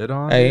spit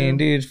on. I mean,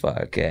 dude,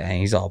 fuck yeah, and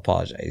he's all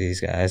apologized.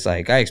 These guys,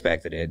 like, I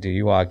expected it, dude.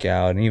 You walk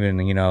out, and even,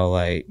 you know,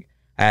 like,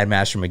 I had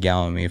Master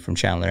Miguel with me from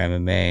Chandler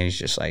MMA, and he's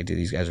just like, dude,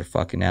 these guys are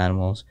fucking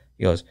animals.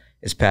 He goes,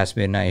 it's past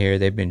midnight here.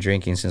 They've been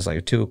drinking since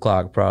like 2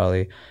 o'clock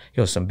probably. He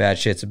goes, some bad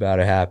shit's about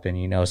to happen,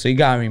 you know. So he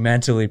got me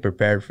mentally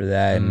prepared for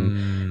that. And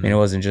I mean, it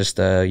wasn't just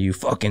you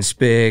fucking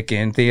spick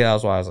and thing. That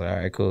was why I was like, all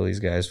right, cool.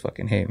 These guys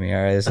fucking hate me.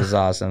 All right, this is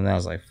awesome. And I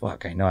was like,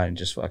 fuck, I know I didn't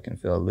just fucking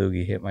feel a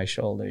loogie hit my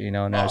shoulder, you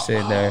know. And I was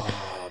sitting there.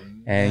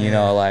 And, you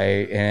know,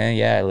 like, and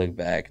yeah, I looked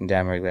back and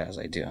damn right, I was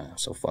like, dude, I'm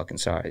so fucking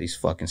sorry. These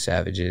fucking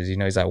savages. You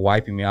know, he's like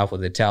wiping me off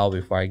with a towel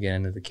before I get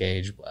into the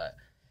cage. But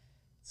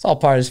it's all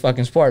part of this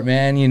fucking sport,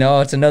 man. You know,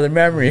 it's another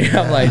memory.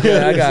 I'm like,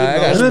 dude, I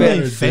got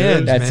MMA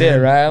fans. That's man.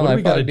 it, right? I'm what like, do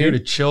we got to do to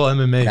chill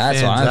MMA that's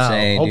fans what I'm out?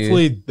 saying,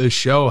 Hopefully dude. the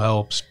show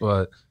helps,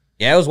 but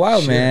yeah, it was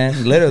wild,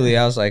 man. Literally,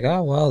 I was like,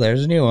 oh, well,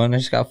 there's a new one. I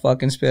just got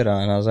fucking spit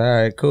on. I was like, all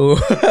right, cool.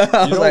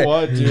 You know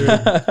what, dude?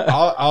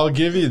 I'll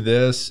give you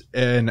this.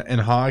 In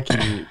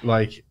hockey,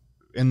 like,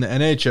 in the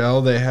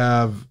NHL, they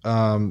have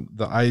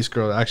the ice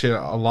girls. Actually,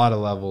 a lot of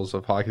levels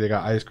of hockey. They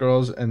got ice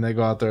girls, and they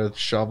go out there with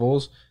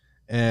shovels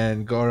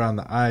and go around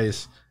the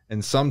ice.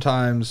 And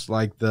sometimes,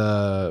 like,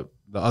 the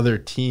other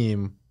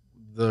team,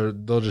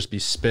 they'll just be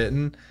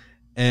spitting,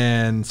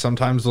 and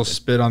sometimes they'll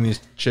spit on these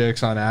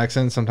chicks on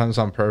accident, sometimes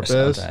on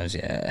purpose. Sometimes,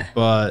 yeah.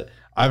 But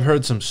I've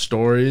heard some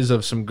stories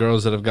of some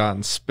girls that have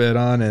gotten spit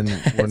on and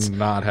were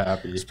not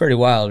happy. It's pretty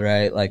wild,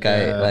 right? Like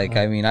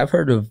I mean, I've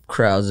heard of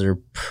crowds that are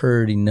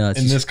pretty nuts.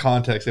 In this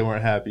context, they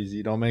weren't happy.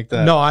 Z, don't make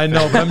that. No, I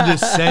know, but I'm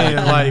just saying,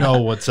 like,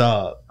 know what's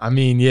up. I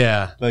mean,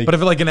 yeah. Like, but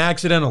if like an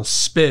accidental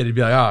spit, it'd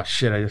be like, oh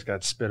shit, I just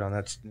got spit on.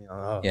 That's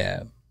oh.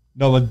 Yeah.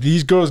 No, like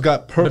these girls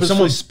got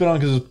purposely spit on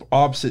because it's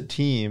opposite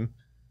team.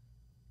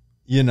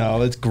 You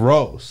know, it's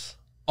gross.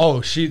 Oh,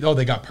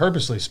 they got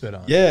purposely spit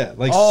on. Yeah,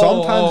 like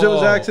sometimes it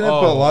was accident,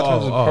 but a lot of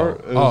times it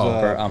was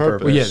on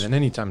purpose. Well, yeah, then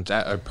anytime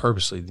it's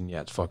purposely, then yeah,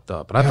 it's fucked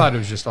up. But I thought it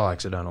was just all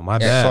accidental. My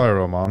bad. Sorry,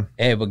 Roman.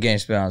 Hey, but getting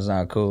spit on is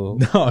not cool.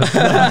 No, it's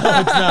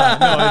not. It's not.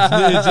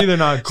 No, it's either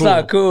not cool. It's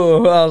not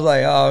cool. I was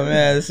like, oh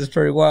man, this is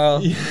pretty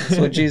wild. That's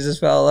what Jesus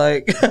felt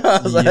like. I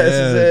was like, this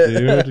is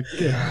it. Dude.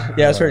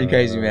 Yeah, it's pretty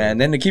crazy, man.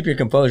 And then to keep your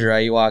composure, right?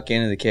 You walk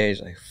into the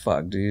cage like,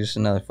 fuck, dude, it's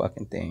another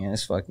fucking thing. And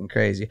it's fucking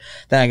crazy.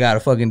 Then I got to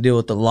fucking deal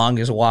with the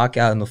longest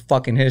walkout in the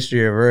fucking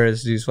history of Earth.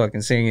 This dude's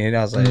fucking singing. And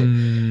I was like,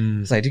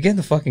 it's like, dude, get in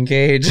the fucking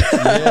cage.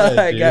 Yeah,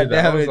 like, dude, God damn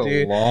that it, was a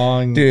dude.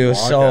 long Dude, it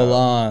was so walkout.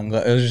 long.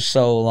 It was just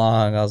so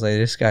long. I was like,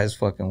 this guy's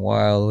fucking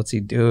wild. What's he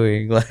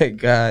doing? Like,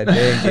 God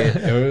dang it.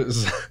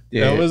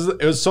 It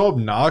was so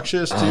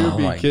obnoxious too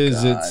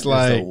because it's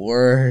like the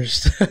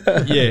worst.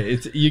 yeah,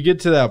 you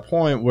get to that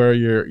point where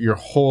you're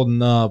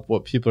holding up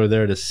what people are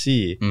there to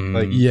see.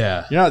 Like,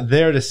 Yeah. you're not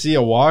there to see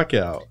a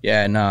walkout.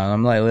 Yeah, no,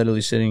 I'm like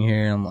literally sitting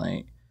here and I'm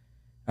like,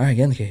 all right,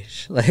 get in the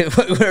cage. Like,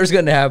 whatever's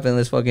going to happen,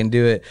 let's fucking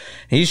do it.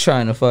 He's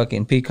trying to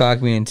fucking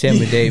peacock me,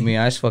 intimidate me.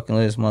 I just fucking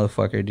let this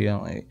motherfucker do it.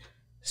 I'm like,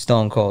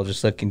 stone cold,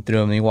 just looking through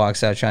him. And he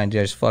walks out trying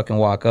to just fucking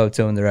walk up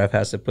to him. The ref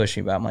has to push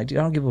me. But I'm like, dude,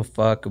 I don't give a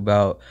fuck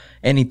about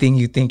anything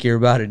you think you're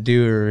about to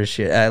do or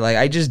shit.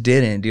 I just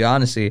didn't, dude,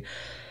 honestly.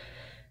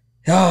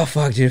 Oh,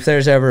 fuck, dude. If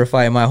there's ever a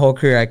fight in my whole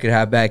career I could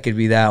have back, it'd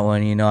be that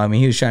one, you know? I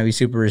mean, he was trying to be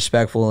super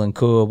respectful and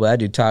cool, but that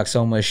dude talked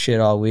so much shit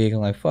all week.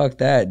 I'm like, fuck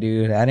that,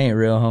 dude. That ain't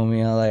real,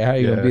 homie. I'm like, how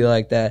you gonna be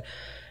like that?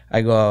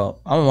 I go,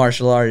 I'm a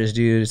martial artist,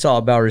 dude. It's all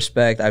about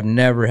respect. I've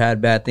never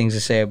had bad things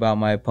to say about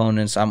my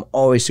opponents. I'm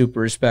always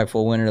super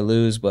respectful, win or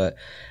lose, but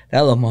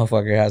that little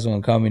motherfucker has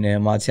one coming to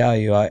him. I'll tell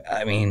you.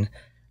 I mean,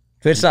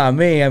 if it's not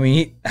me, I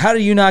mean, how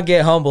do you not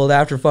get humbled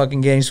after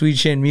fucking getting sweet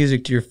chin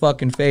music to your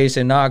fucking face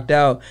and knocked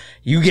out?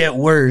 You get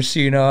worse,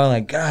 you know?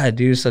 Like, God,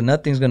 dude, so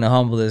nothing's going to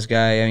humble this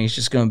guy. I mean, he's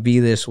just going to be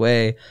this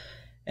way.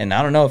 And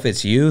I don't know if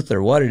it's youth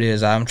or what it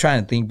is. I'm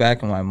trying to think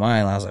back in my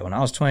mind. I was like, when I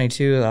was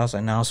 22, I was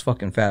like, no, I was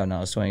fucking fat when I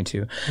was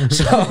 22.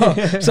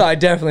 So I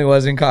definitely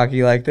wasn't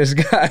cocky like this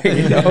guy,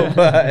 you know?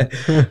 But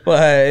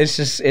it's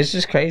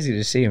just crazy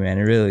to see, man.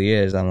 It really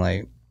is. I'm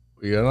like,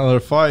 We got another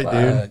fight,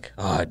 dude.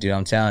 Oh, dude,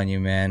 I'm telling you,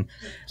 man.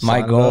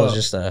 My goal is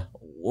just to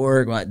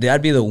work.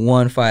 That'd be the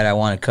one fight I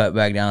want to cut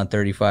back down to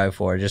 35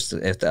 for. Just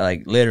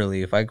like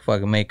literally, if I could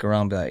fucking make a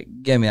run, be like,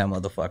 give me that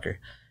motherfucker.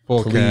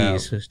 Full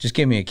Please. camp. Just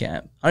give me a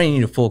camp. I don't even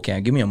need a full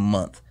camp. Give me a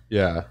month.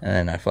 Yeah. And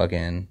then I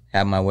fucking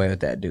have my way with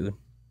that dude.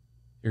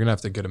 You're gonna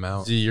have to get him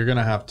out. Z, you're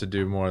gonna have to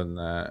do more than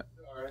that.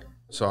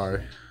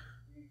 Sorry.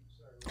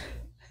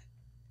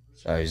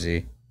 Sorry,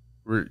 Z.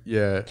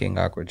 Yeah. King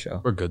Awkward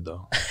Show. We're good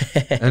though.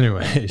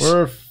 Anyways,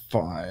 We're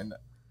fine.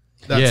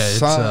 That Yeah, it's,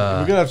 sign,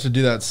 we're gonna have to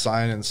do that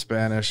sign in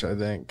Spanish, I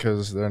think,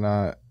 because they're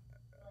not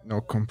no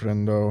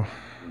comprendo.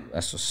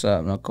 That's what's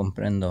up. No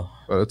comprendo.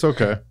 But it's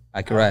okay.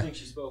 I could write.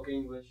 She spoke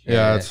English.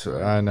 Yeah, it's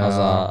I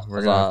know.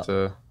 We're gonna have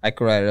to. I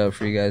could write it up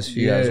for you guys if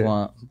you guys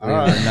want. Believe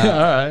All it or not.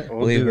 all right.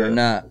 Believe it or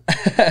not.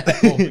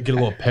 We'll get a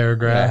little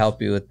paragraph. I'll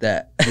help you with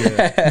that.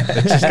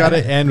 It just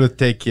gotta end with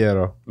te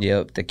quiero.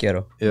 Yep, te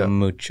quiero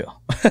mucho.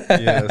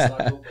 Yes.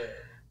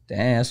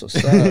 Damn, that's what's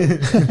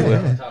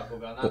up. Taco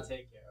Bell, not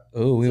take care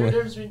of. Ooh, Is we there a went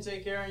difference between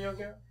take care and yo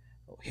care?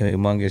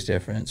 humongous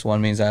difference. One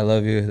means I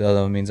love you, the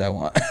other one means I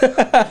want.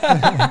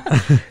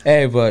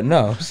 Hey, but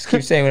no, just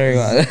keep saying whatever you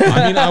want.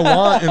 I mean, I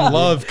want and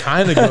love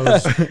kind of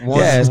goes.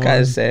 Yeah, it's kind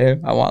of the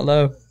same. I want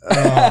love.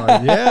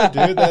 Yeah,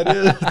 dude,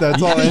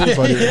 that's all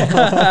anybody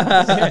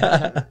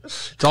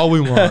wants. It's all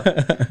we want.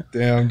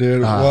 Damn,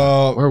 dude.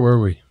 Well, Where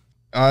were we?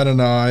 I don't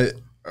know.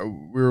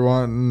 We were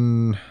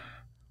want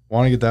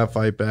to get that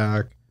fight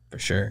back For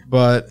sure.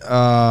 but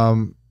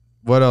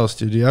what else,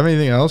 dude? Do you have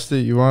anything else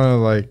that you want to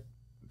like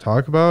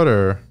talk about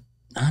or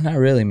No, not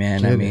really,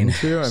 man. I get mean,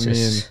 into? I it's mean,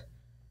 just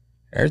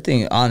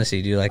everything,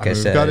 honestly, dude, like I we've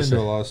said. got it's into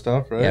a like- lot of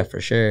stuff, right? Yeah,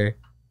 for sure.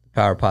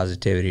 Power of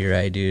positivity,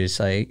 right, dude? It's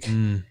like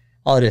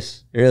all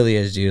this really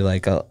is, dude.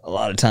 Like a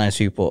lot of times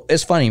people,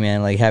 it's funny,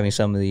 man, like having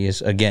some of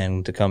these,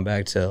 again, to come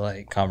back to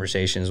like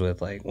conversations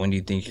with like, when do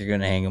you think you're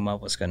going to hang them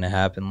up? What's going to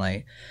happen?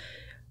 Like,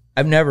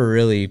 I've never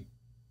really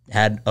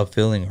had a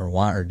feeling or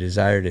want or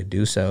desire to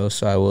do so.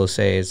 So I will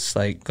say it's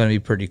like going to be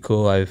pretty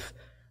cool.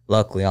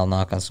 Luckily, I'll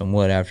knock on some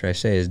wood after I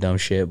say this dumb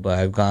shit, but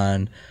I've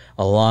gone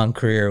a long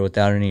career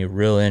without any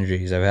real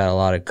injuries. I've had a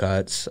lot of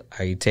cuts.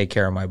 I take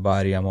care of my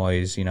body. I'm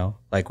always, you know,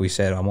 like we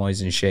said, I'm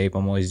always in shape.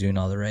 I'm always doing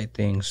all the right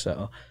things.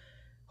 So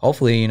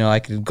hopefully, you know, I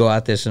could go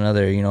out this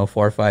another, 4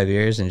 or 5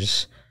 years and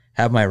just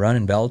have my run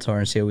in Bellator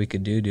and see what we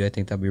could do, dude. I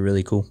think that'd be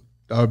really cool.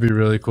 That would be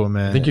really cool,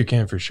 man. I think you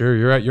can for sure.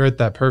 You're at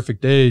that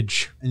perfect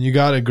age. And you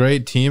got a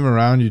great team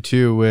around you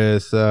too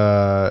with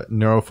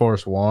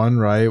Neuroforce One,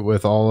 right?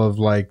 With all of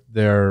like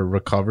their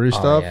recovery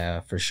stuff. Yeah,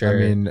 for sure.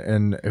 I mean,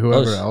 and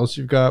whoever else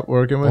you've got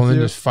working with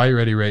you. Just Fight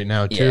Ready right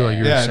now too. Like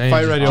you were saying,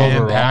 Fight Ready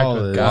overall.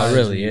 It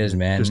really is,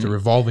 man. Just a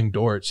revolving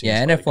door. It seems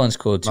and like. F1's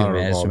cool too,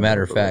 man. As a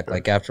matter of fact,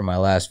 like after my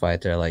last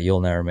fight, they're like, "You'll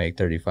never make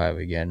 35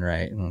 again,"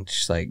 right? And it's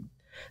just like,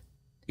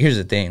 here's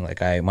the thing, like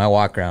my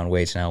walk around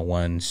weight's now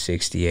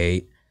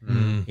 168.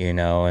 You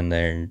know, and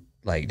they're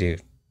like,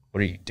 dude,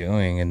 what are you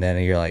doing? And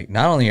then you're like,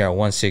 not only you're at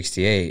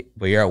 168,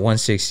 but you're at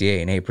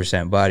 168 and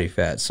 8% body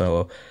fat.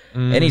 So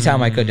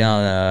anytime I cut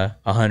down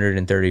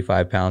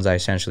 135 pounds, I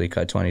essentially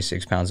cut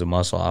 26 pounds of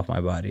muscle off my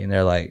body. And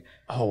they're like,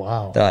 oh,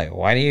 wow. They're like,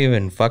 why do you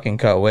even fucking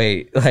cut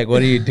weight? Like,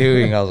 what are you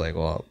doing? I was like,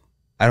 well,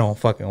 I don't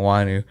fucking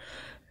want to.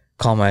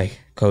 Call my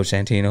coach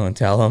Santino and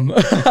tell him.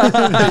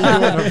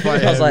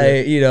 I was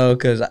like, you know,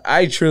 because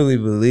I truly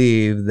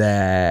believe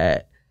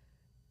that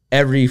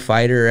every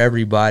fighter,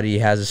 everybody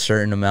has a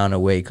certain amount of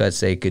weight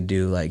cuts they could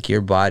do. Like your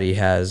body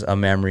has a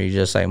memory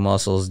just like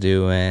muscles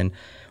do. And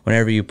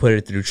whenever you put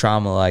it through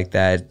trauma like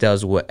that, it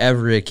does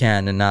whatever it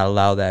can to not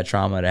allow that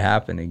trauma to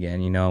happen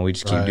again. You know, we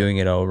just keep doing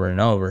it over and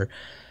over.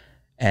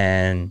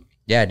 And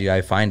yeah, dude,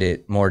 I find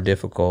it more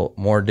difficult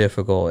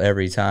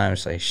every time.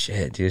 It's like,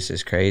 shit, dude, this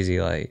is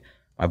crazy. Like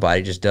my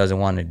body just doesn't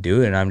want to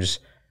do it. And I'm just,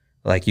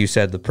 like you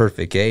said, the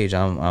perfect age.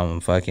 I'm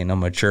a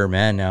mature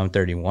man now. I'm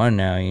 31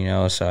 now, you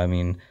know? So, I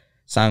mean,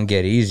 it's not gonna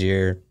get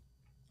easier,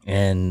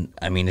 and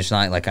I mean it's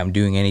not like I'm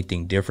doing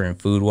anything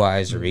different food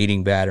wise or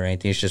eating bad or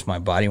anything. It's just my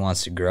body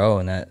wants to grow,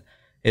 and that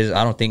is,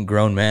 I don't think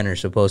grown men are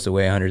supposed to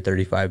weigh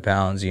 135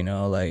 pounds. You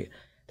know, like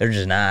they're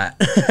just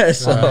not.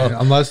 So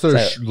unless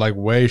they're like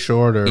way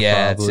shorter,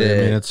 probably.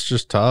 I mean, it's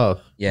just tough.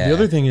 Yeah. The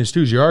other thing is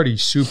too, is you're already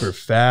super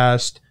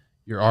fast.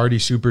 You're already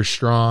super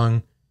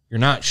strong. You're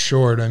not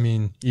short. I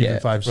mean, even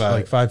like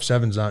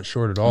 5'7" not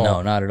short at all.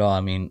 No, not at all.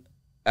 I mean,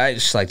 I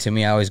just like, to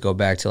me, I always go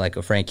back to like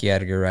a Frankie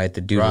Edgar, right?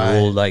 The dude who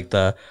ruled like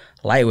the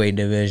lightweight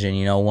division,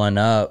 you know, one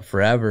up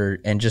forever.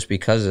 And just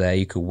because of that,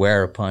 you could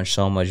wear a punch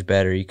so much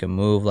better. You can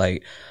move,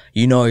 like,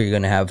 you know, you're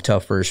going to have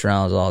tough first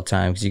rounds all the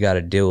time because you got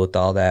to deal with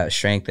all that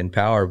strength and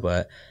power.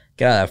 But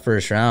get out of that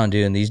first round,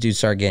 dude, and these dudes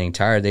start getting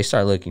tired. They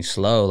start looking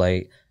slow.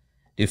 Like,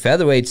 dude,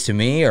 featherweights to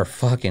me are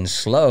fucking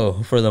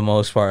slow for the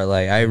most part.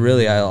 Like, I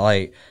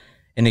like.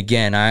 And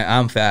again,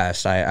 I'm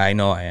fast. I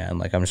know I am.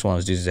 Like, I'm just one of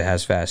those dudes that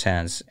has fast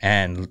hands.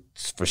 And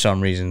for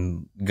some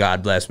reason,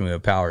 God bless me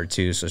with power,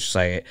 too. So it's just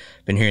like,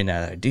 been hearing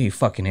that, like, dude, you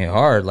fucking hit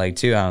hard, like,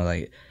 too. I'm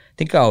like, I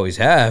think I always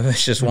have.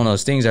 It's just one of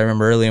those things. I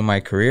remember early in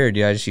my career,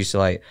 dude, I just used to,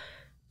 like,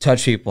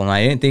 touch people. And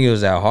I didn't think it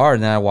was that hard.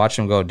 And then I watched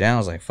them go down. I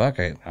was like, fuck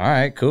it. All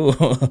right, cool.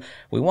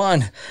 We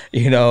won,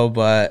 you know.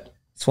 But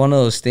it's one of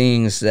those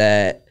things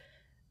that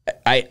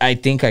I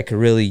think I could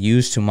really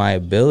use to my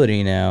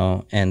ability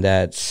now. And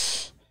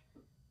that's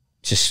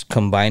just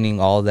combining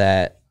all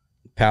that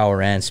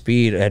power and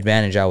speed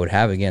advantage I would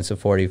have against a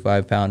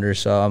 45-pounder.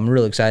 So I'm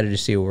really excited to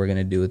see what we're going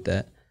to do with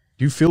that.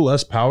 Do you feel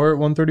less power at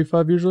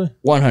 135 usually?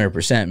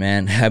 100%,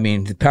 man. I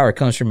mean, the power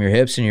comes from your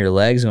hips and your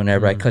legs.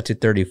 Whenever I cut to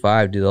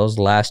 35, dude, those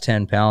last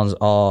 10 pounds,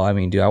 I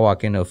mean, dude, I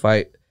walk into a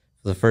fight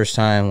for the first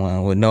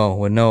time with no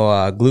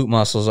glute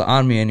muscles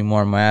on me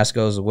anymore. My ass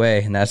goes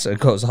away, and it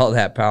goes all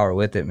that power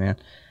with it, man.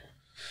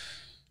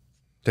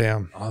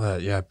 Damn. All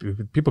that, yeah.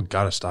 People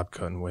got to stop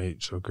cutting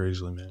weight so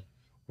crazily, man.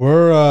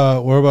 We're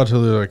about to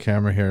lose our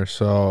camera here,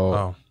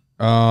 so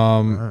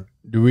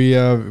do we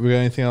got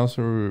anything else,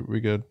 or are we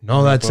good?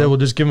 No, that's it. We'll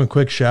just give him a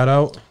quick shout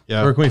out.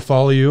 Yeah. Where can we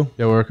follow you?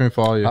 Yeah, where can we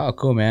follow you? Oh,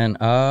 cool, man.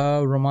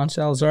 Ramon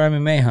Salazar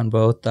MMA on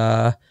both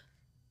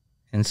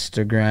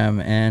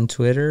Instagram and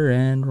Twitter,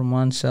 and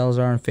Ramon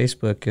Salazar on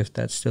Facebook, if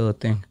that's still a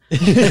thing.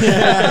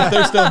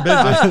 They're still in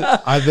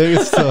business. I think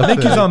it's still. I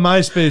think he's on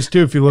MySpace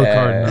too, if you look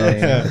hard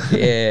enough.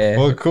 Yeah.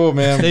 Well, cool,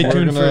 man. Stay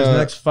tuned for his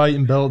next fight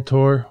in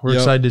Bellator. We're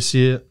excited to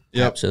see it.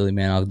 Yep. Absolutely,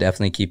 man. I'll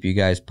definitely keep you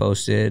guys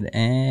posted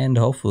and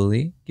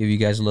hopefully give you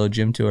guys a little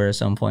gym tour at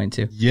some point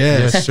too.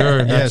 Yes,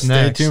 sir. That's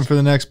stay tuned for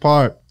the next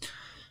part.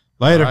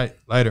 Later. All right,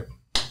 later.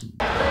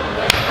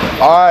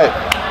 All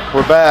right,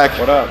 we're back.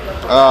 What up?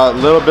 A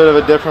little bit of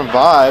a different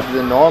vibe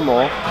than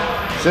normal.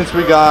 Since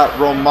we got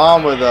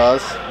Roman with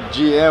us,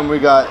 GM, we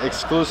got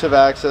exclusive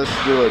access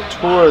to do a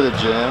tour of the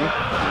gym.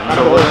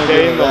 So we're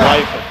staying the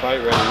life of Fight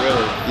Ready,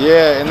 really.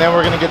 Yeah, and then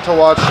we're gonna get to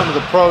watch some of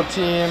the pro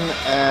team,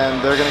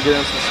 and they're gonna get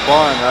in some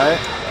sparring, right?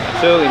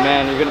 Absolutely,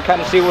 man. You're gonna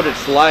kind of see what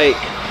it's like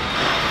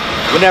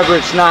whenever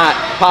it's not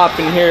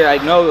popping here. I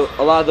know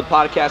a lot of the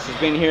podcast has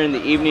been here in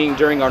the evening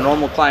during our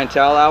normal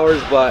clientele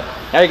hours, but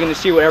now you're gonna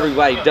see what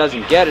everybody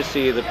doesn't get to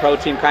see, the pro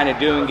team kind of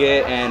doing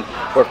it, and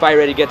where Fight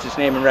Ready gets its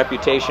name and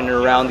reputation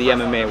around the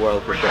MMA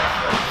world for sure.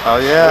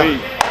 Oh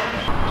yeah.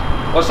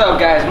 What's up,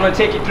 guys? I'm going to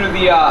take you through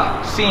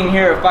the scene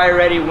here at Fight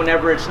Ready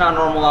whenever it's not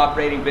normal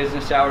operating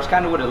business hours,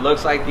 kind of what it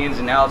looks like, the ins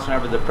and outs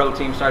whenever the pro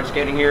team starts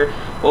getting here,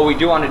 what we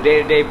do on a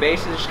day-to-day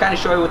basis, just kind of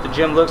show you what the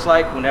gym looks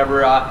like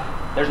whenever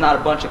there's not a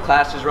bunch of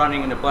classes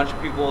running and a bunch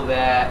of people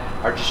that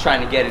are just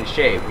trying to get in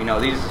shape. You know,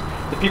 these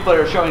the people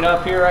that are showing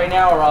up here right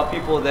now are all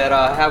people that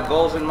have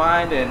goals in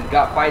mind and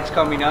got fights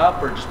coming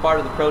up, or just part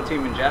of the pro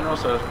team in general.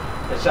 So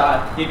let's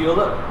give you a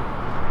look.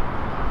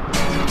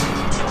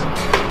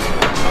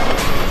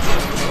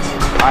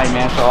 Alright,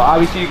 man, so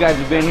obviously you guys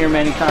have been here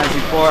many times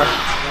before.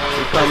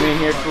 We come in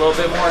here, it's a little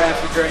bit more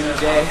empty during the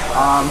day.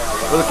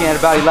 We're looking at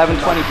about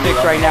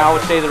 11:26 right now. I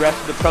would say the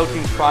rest of the pro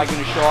team's probably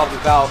going to show up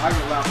about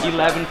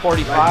 11:45.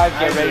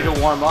 Get ready to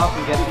warm up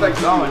and get things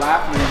going.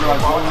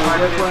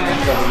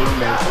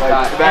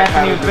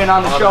 Anthony, who's been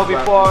on the show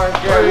before.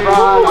 Jared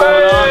Ross,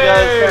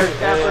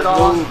 Stanford,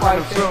 all on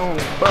fighting.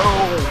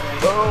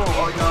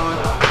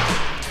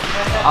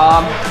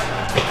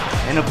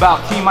 In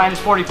about T-minus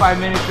 45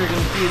 minutes, you're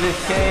going to see this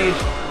cage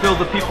filled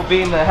with people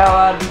beating the hell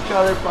out of each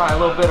other. Probably a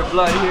little bit of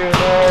blood here and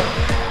there.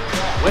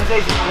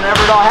 Wednesdays,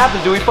 whenever it all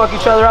happens, we fuck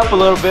each other up a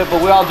little bit,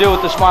 but we all do it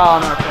with a smile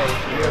on our face.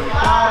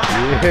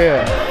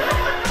 Yeah.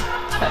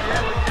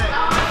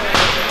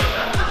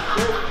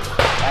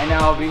 Right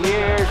now, over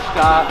here,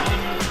 Scott.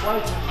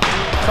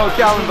 Coach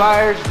Alan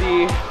Byers,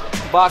 the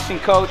boxing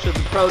coach of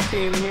the pro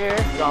team here.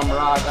 John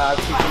Murad,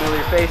 see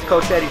familiar face.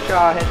 Coach Eddie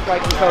Shaw, head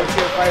striking coach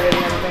here, Fight Ready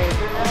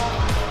MMA.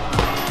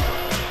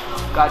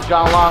 Got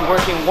John Long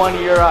working one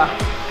of your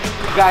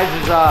guys'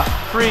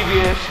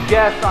 previous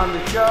guest on the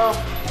show.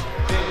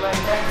 Big leg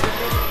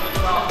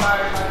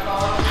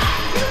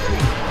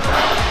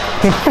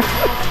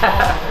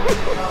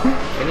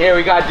And here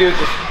we got dudes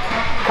just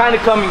kind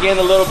of coming in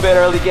a little bit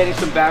early, getting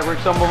some back work.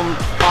 Some of them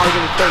probably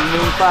going to take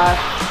noon class.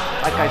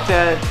 Like I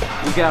said,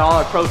 we got all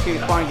our pro teams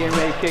finally getting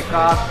ready to kick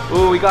off.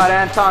 Ooh, we got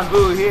Anton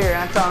Boo here.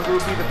 Anton Boo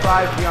be the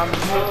 5G on the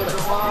mix.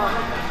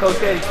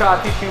 Coach Eddie Shaw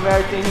teaching him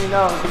everything he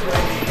knows. He's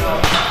ready to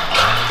go.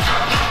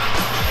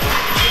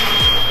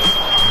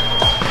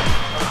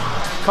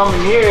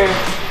 Coming here,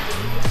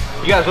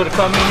 you guys would have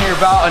come in here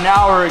about an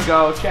hour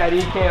ago. Chad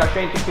EK, our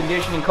strength and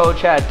conditioning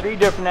coach, had 3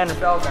 different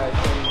NFL guys.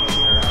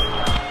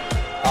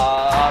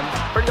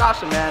 Pretty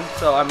awesome, man.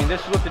 So, I mean, this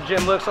is what the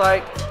gym looks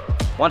like.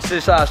 Once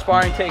this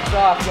sparring takes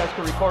off, you guys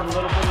can record a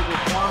little bit of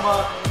this warm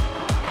up.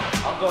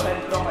 I'll go ahead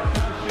and throw my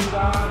super suit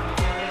on and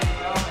get ready to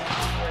go,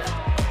 man.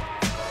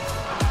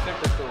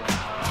 Super cool.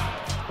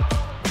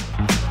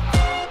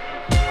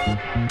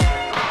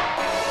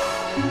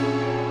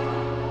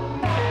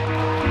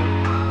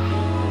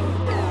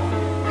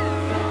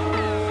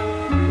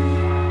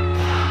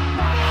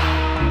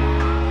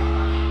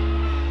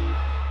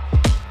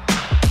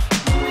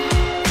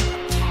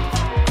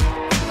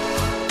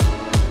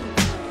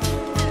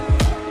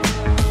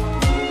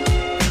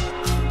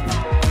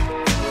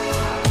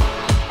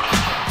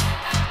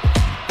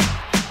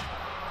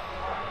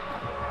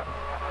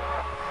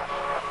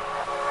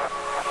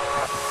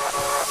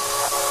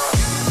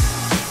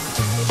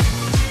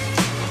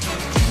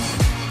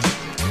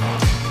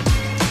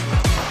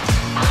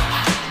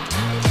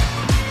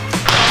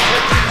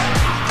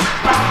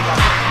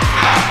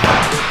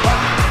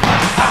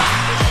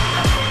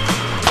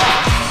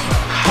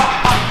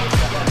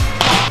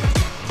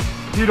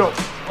 Gallito.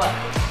 What?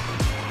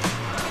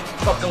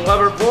 Fucking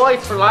Weber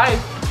boys for life.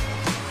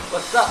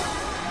 What's up?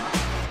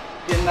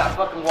 Getting that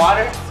fucking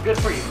water? It's good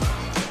for you.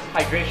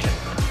 Hydration.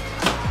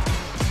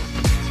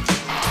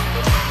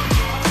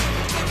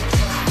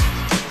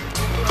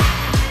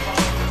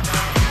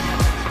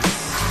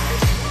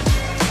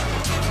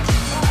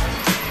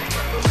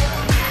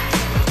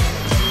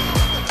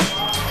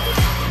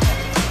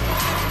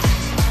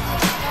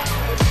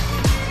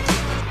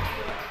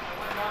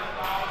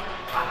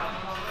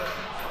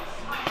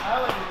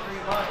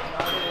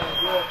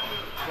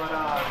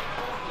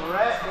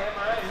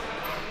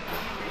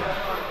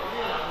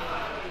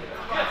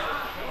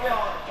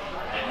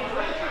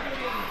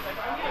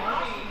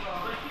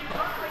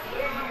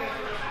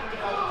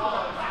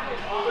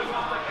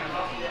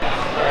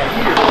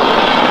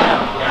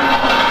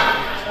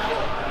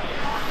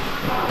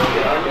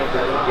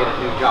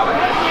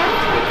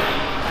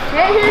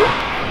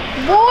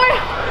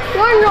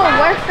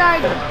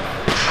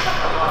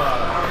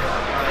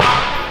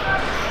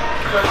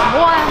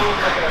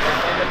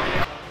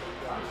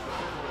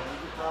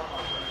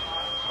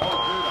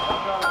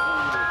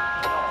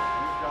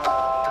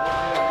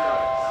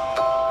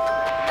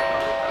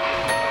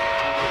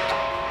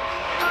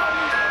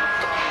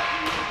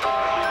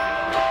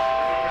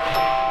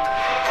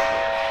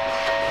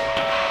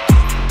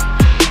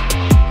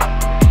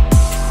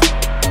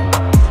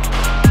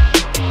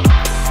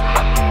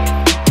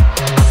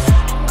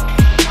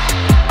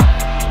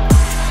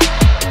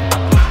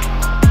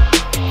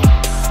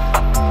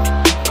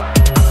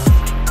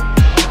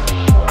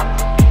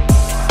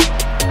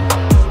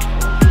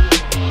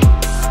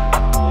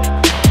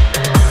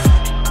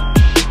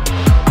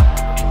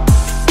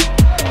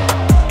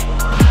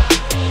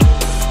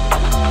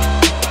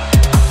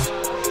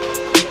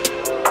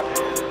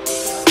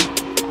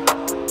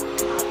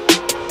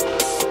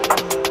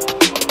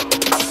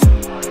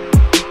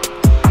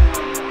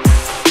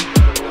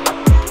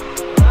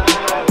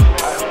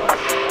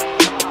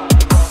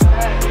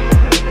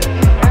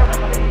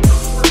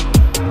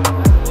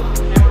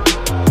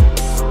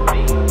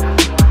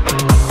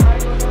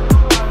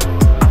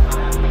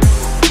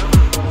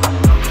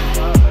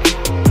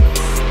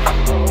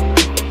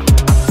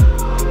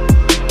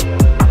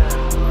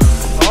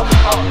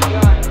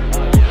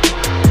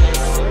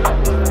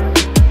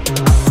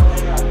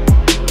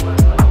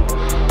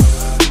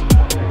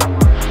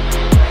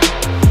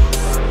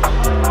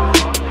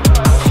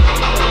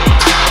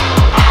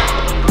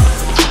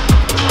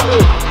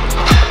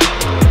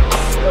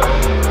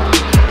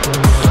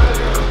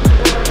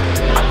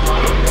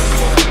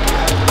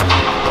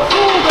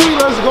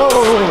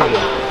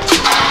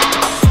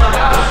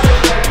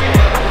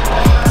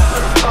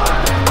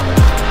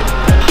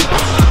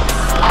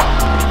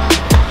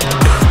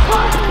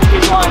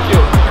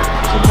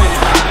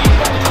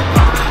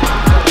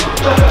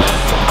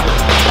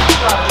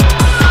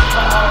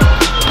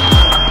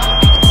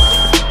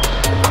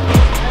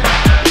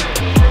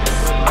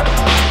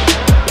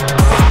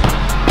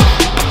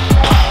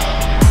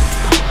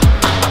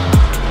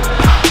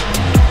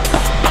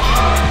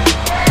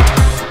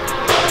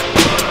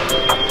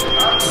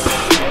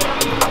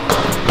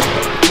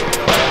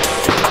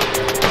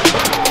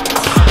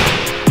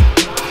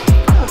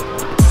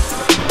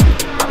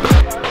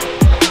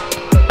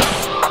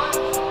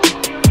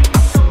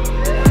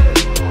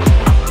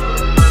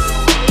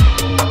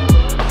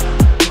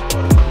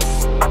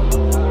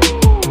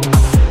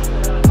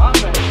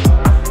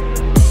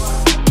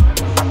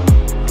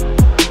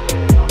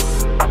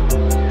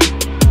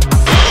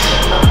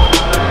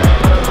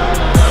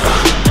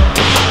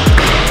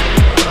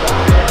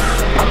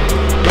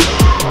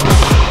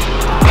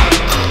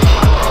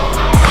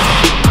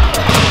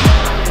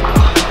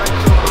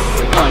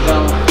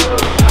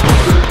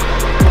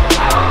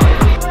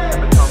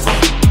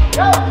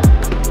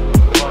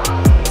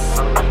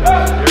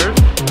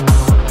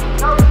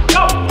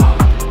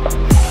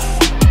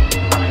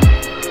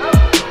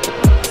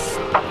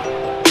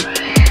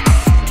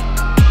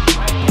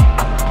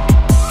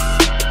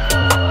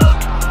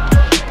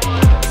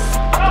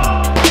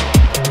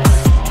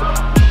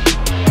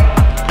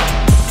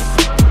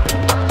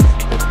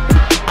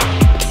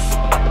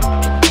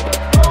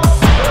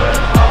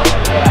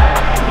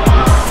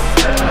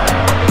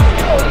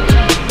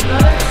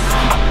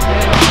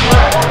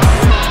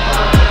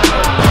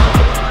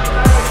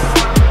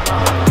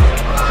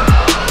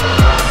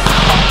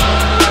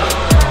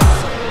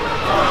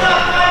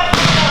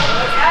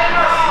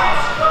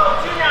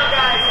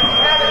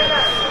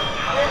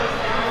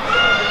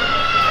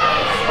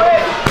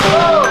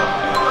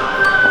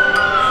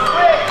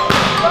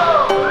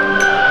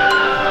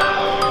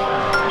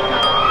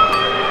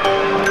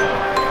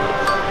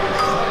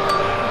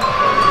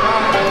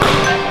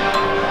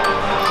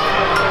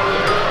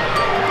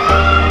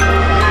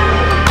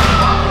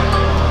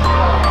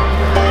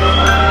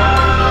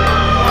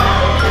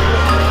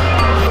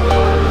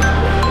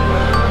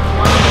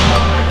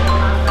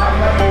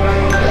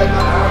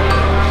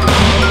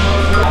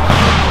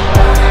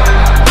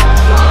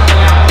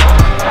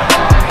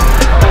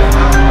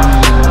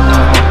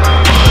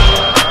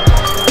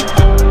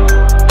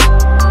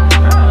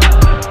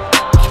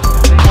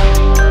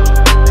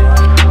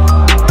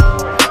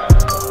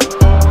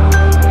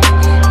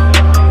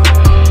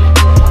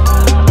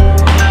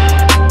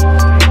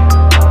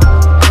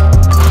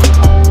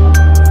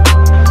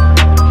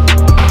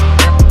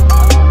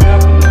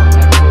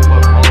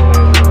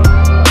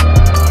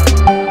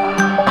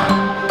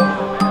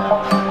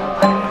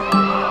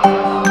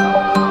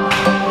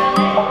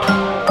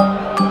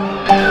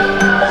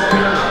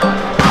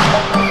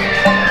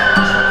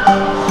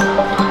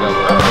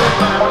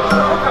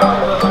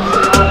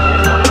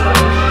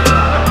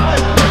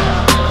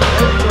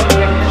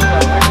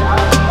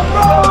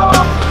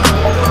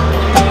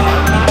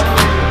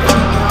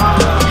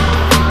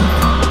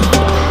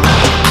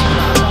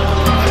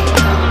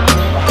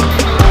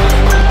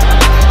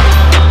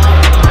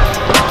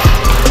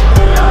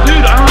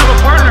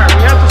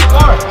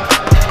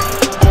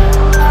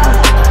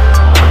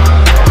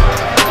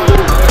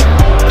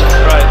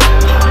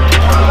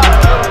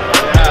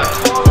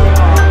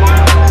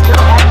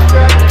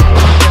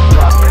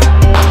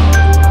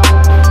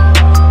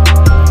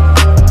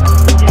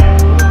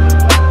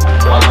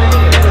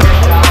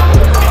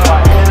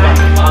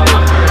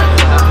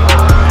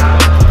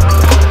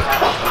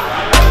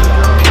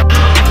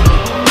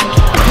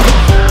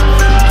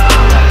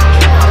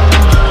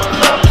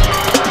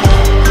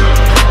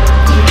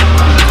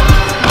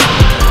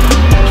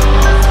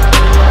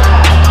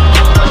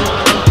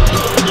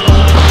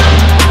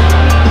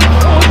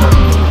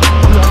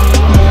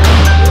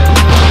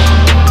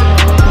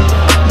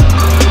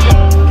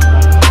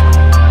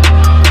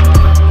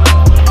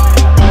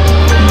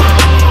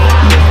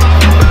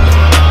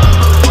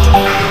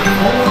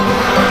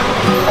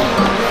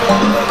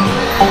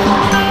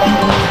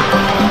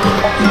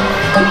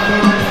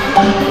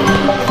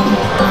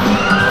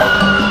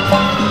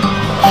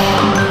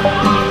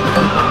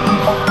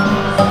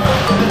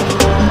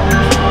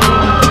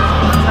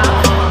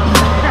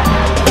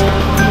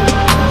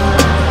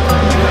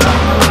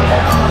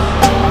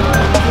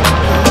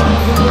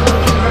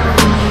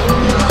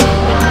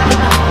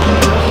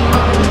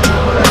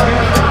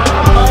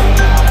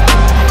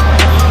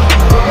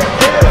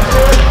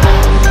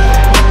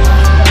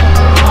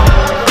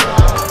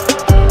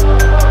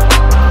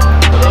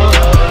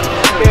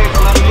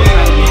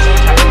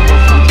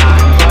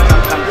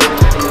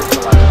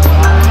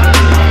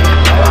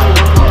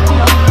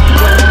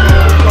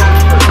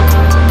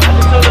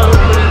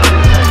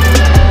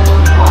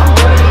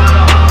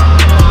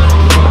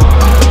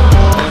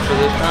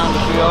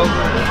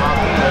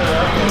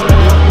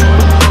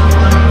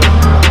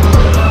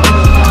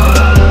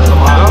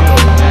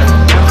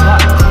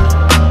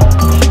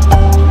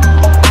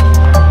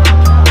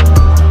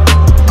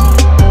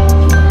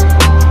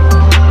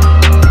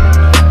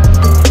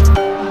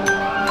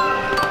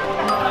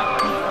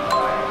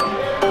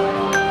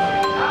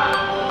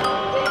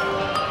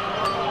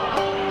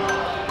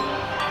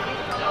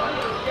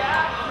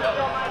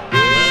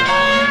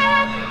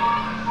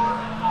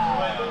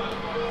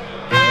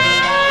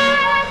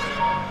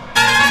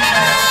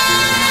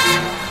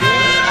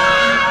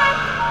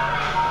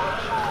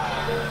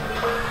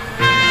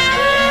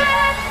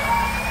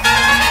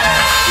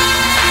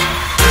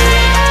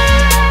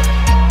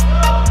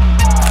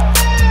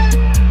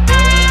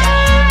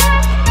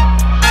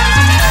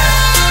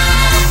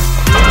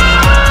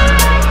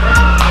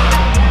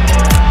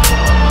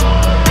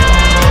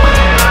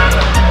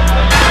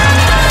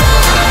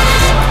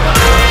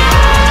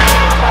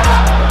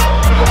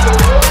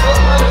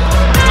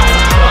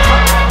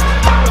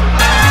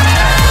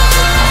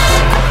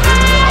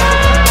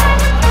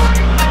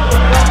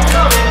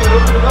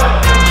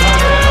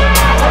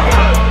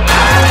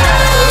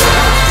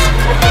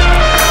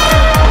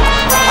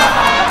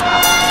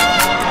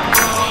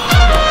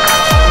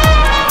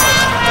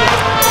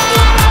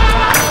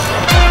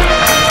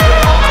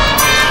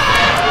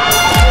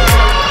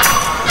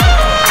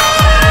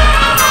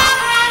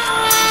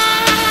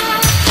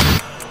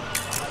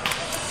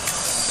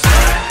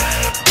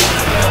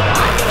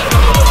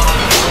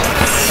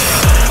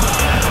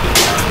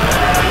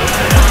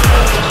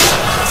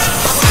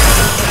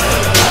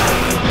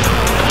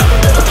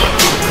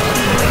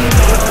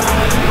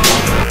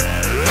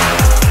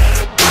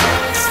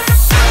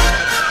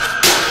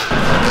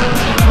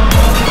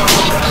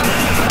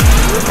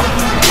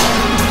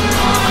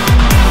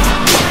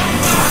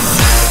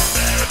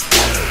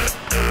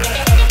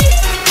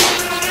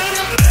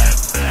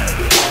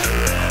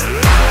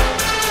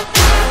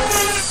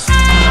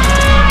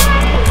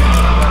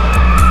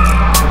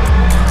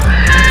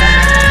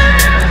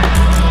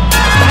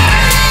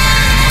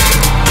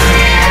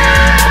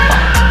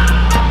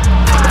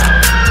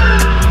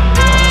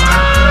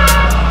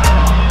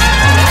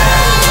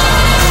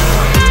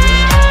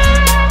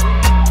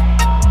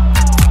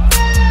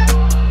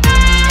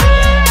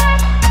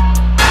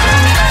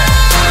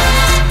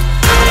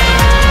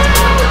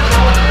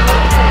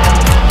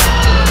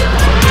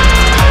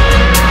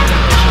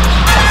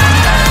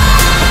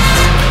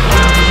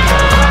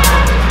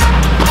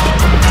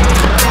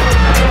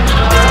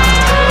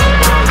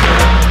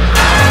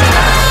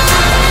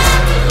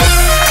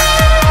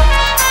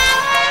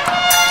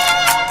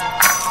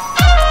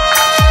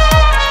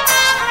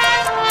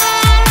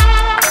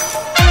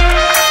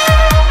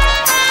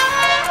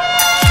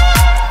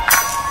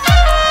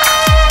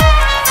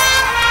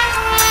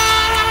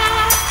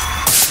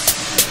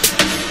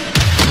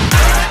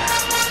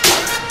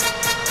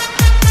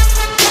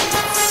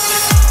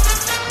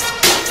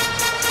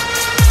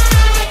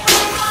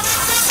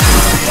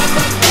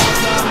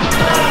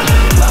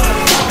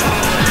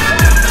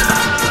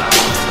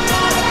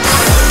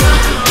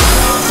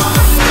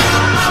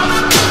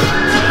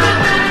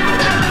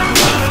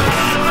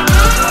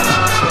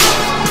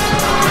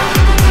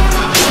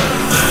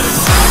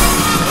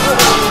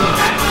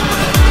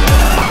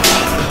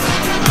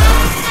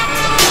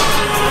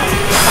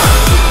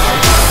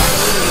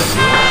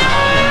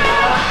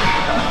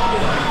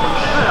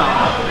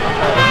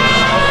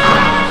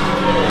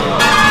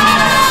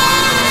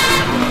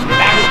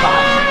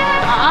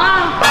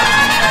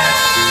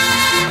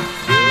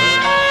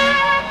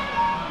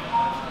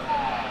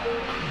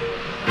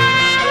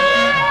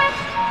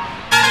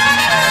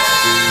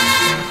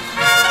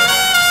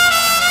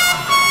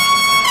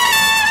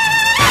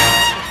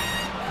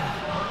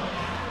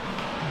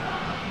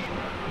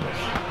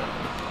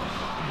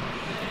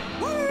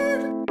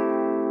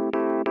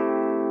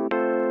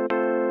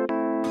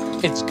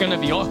 it's gonna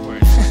be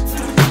awkward.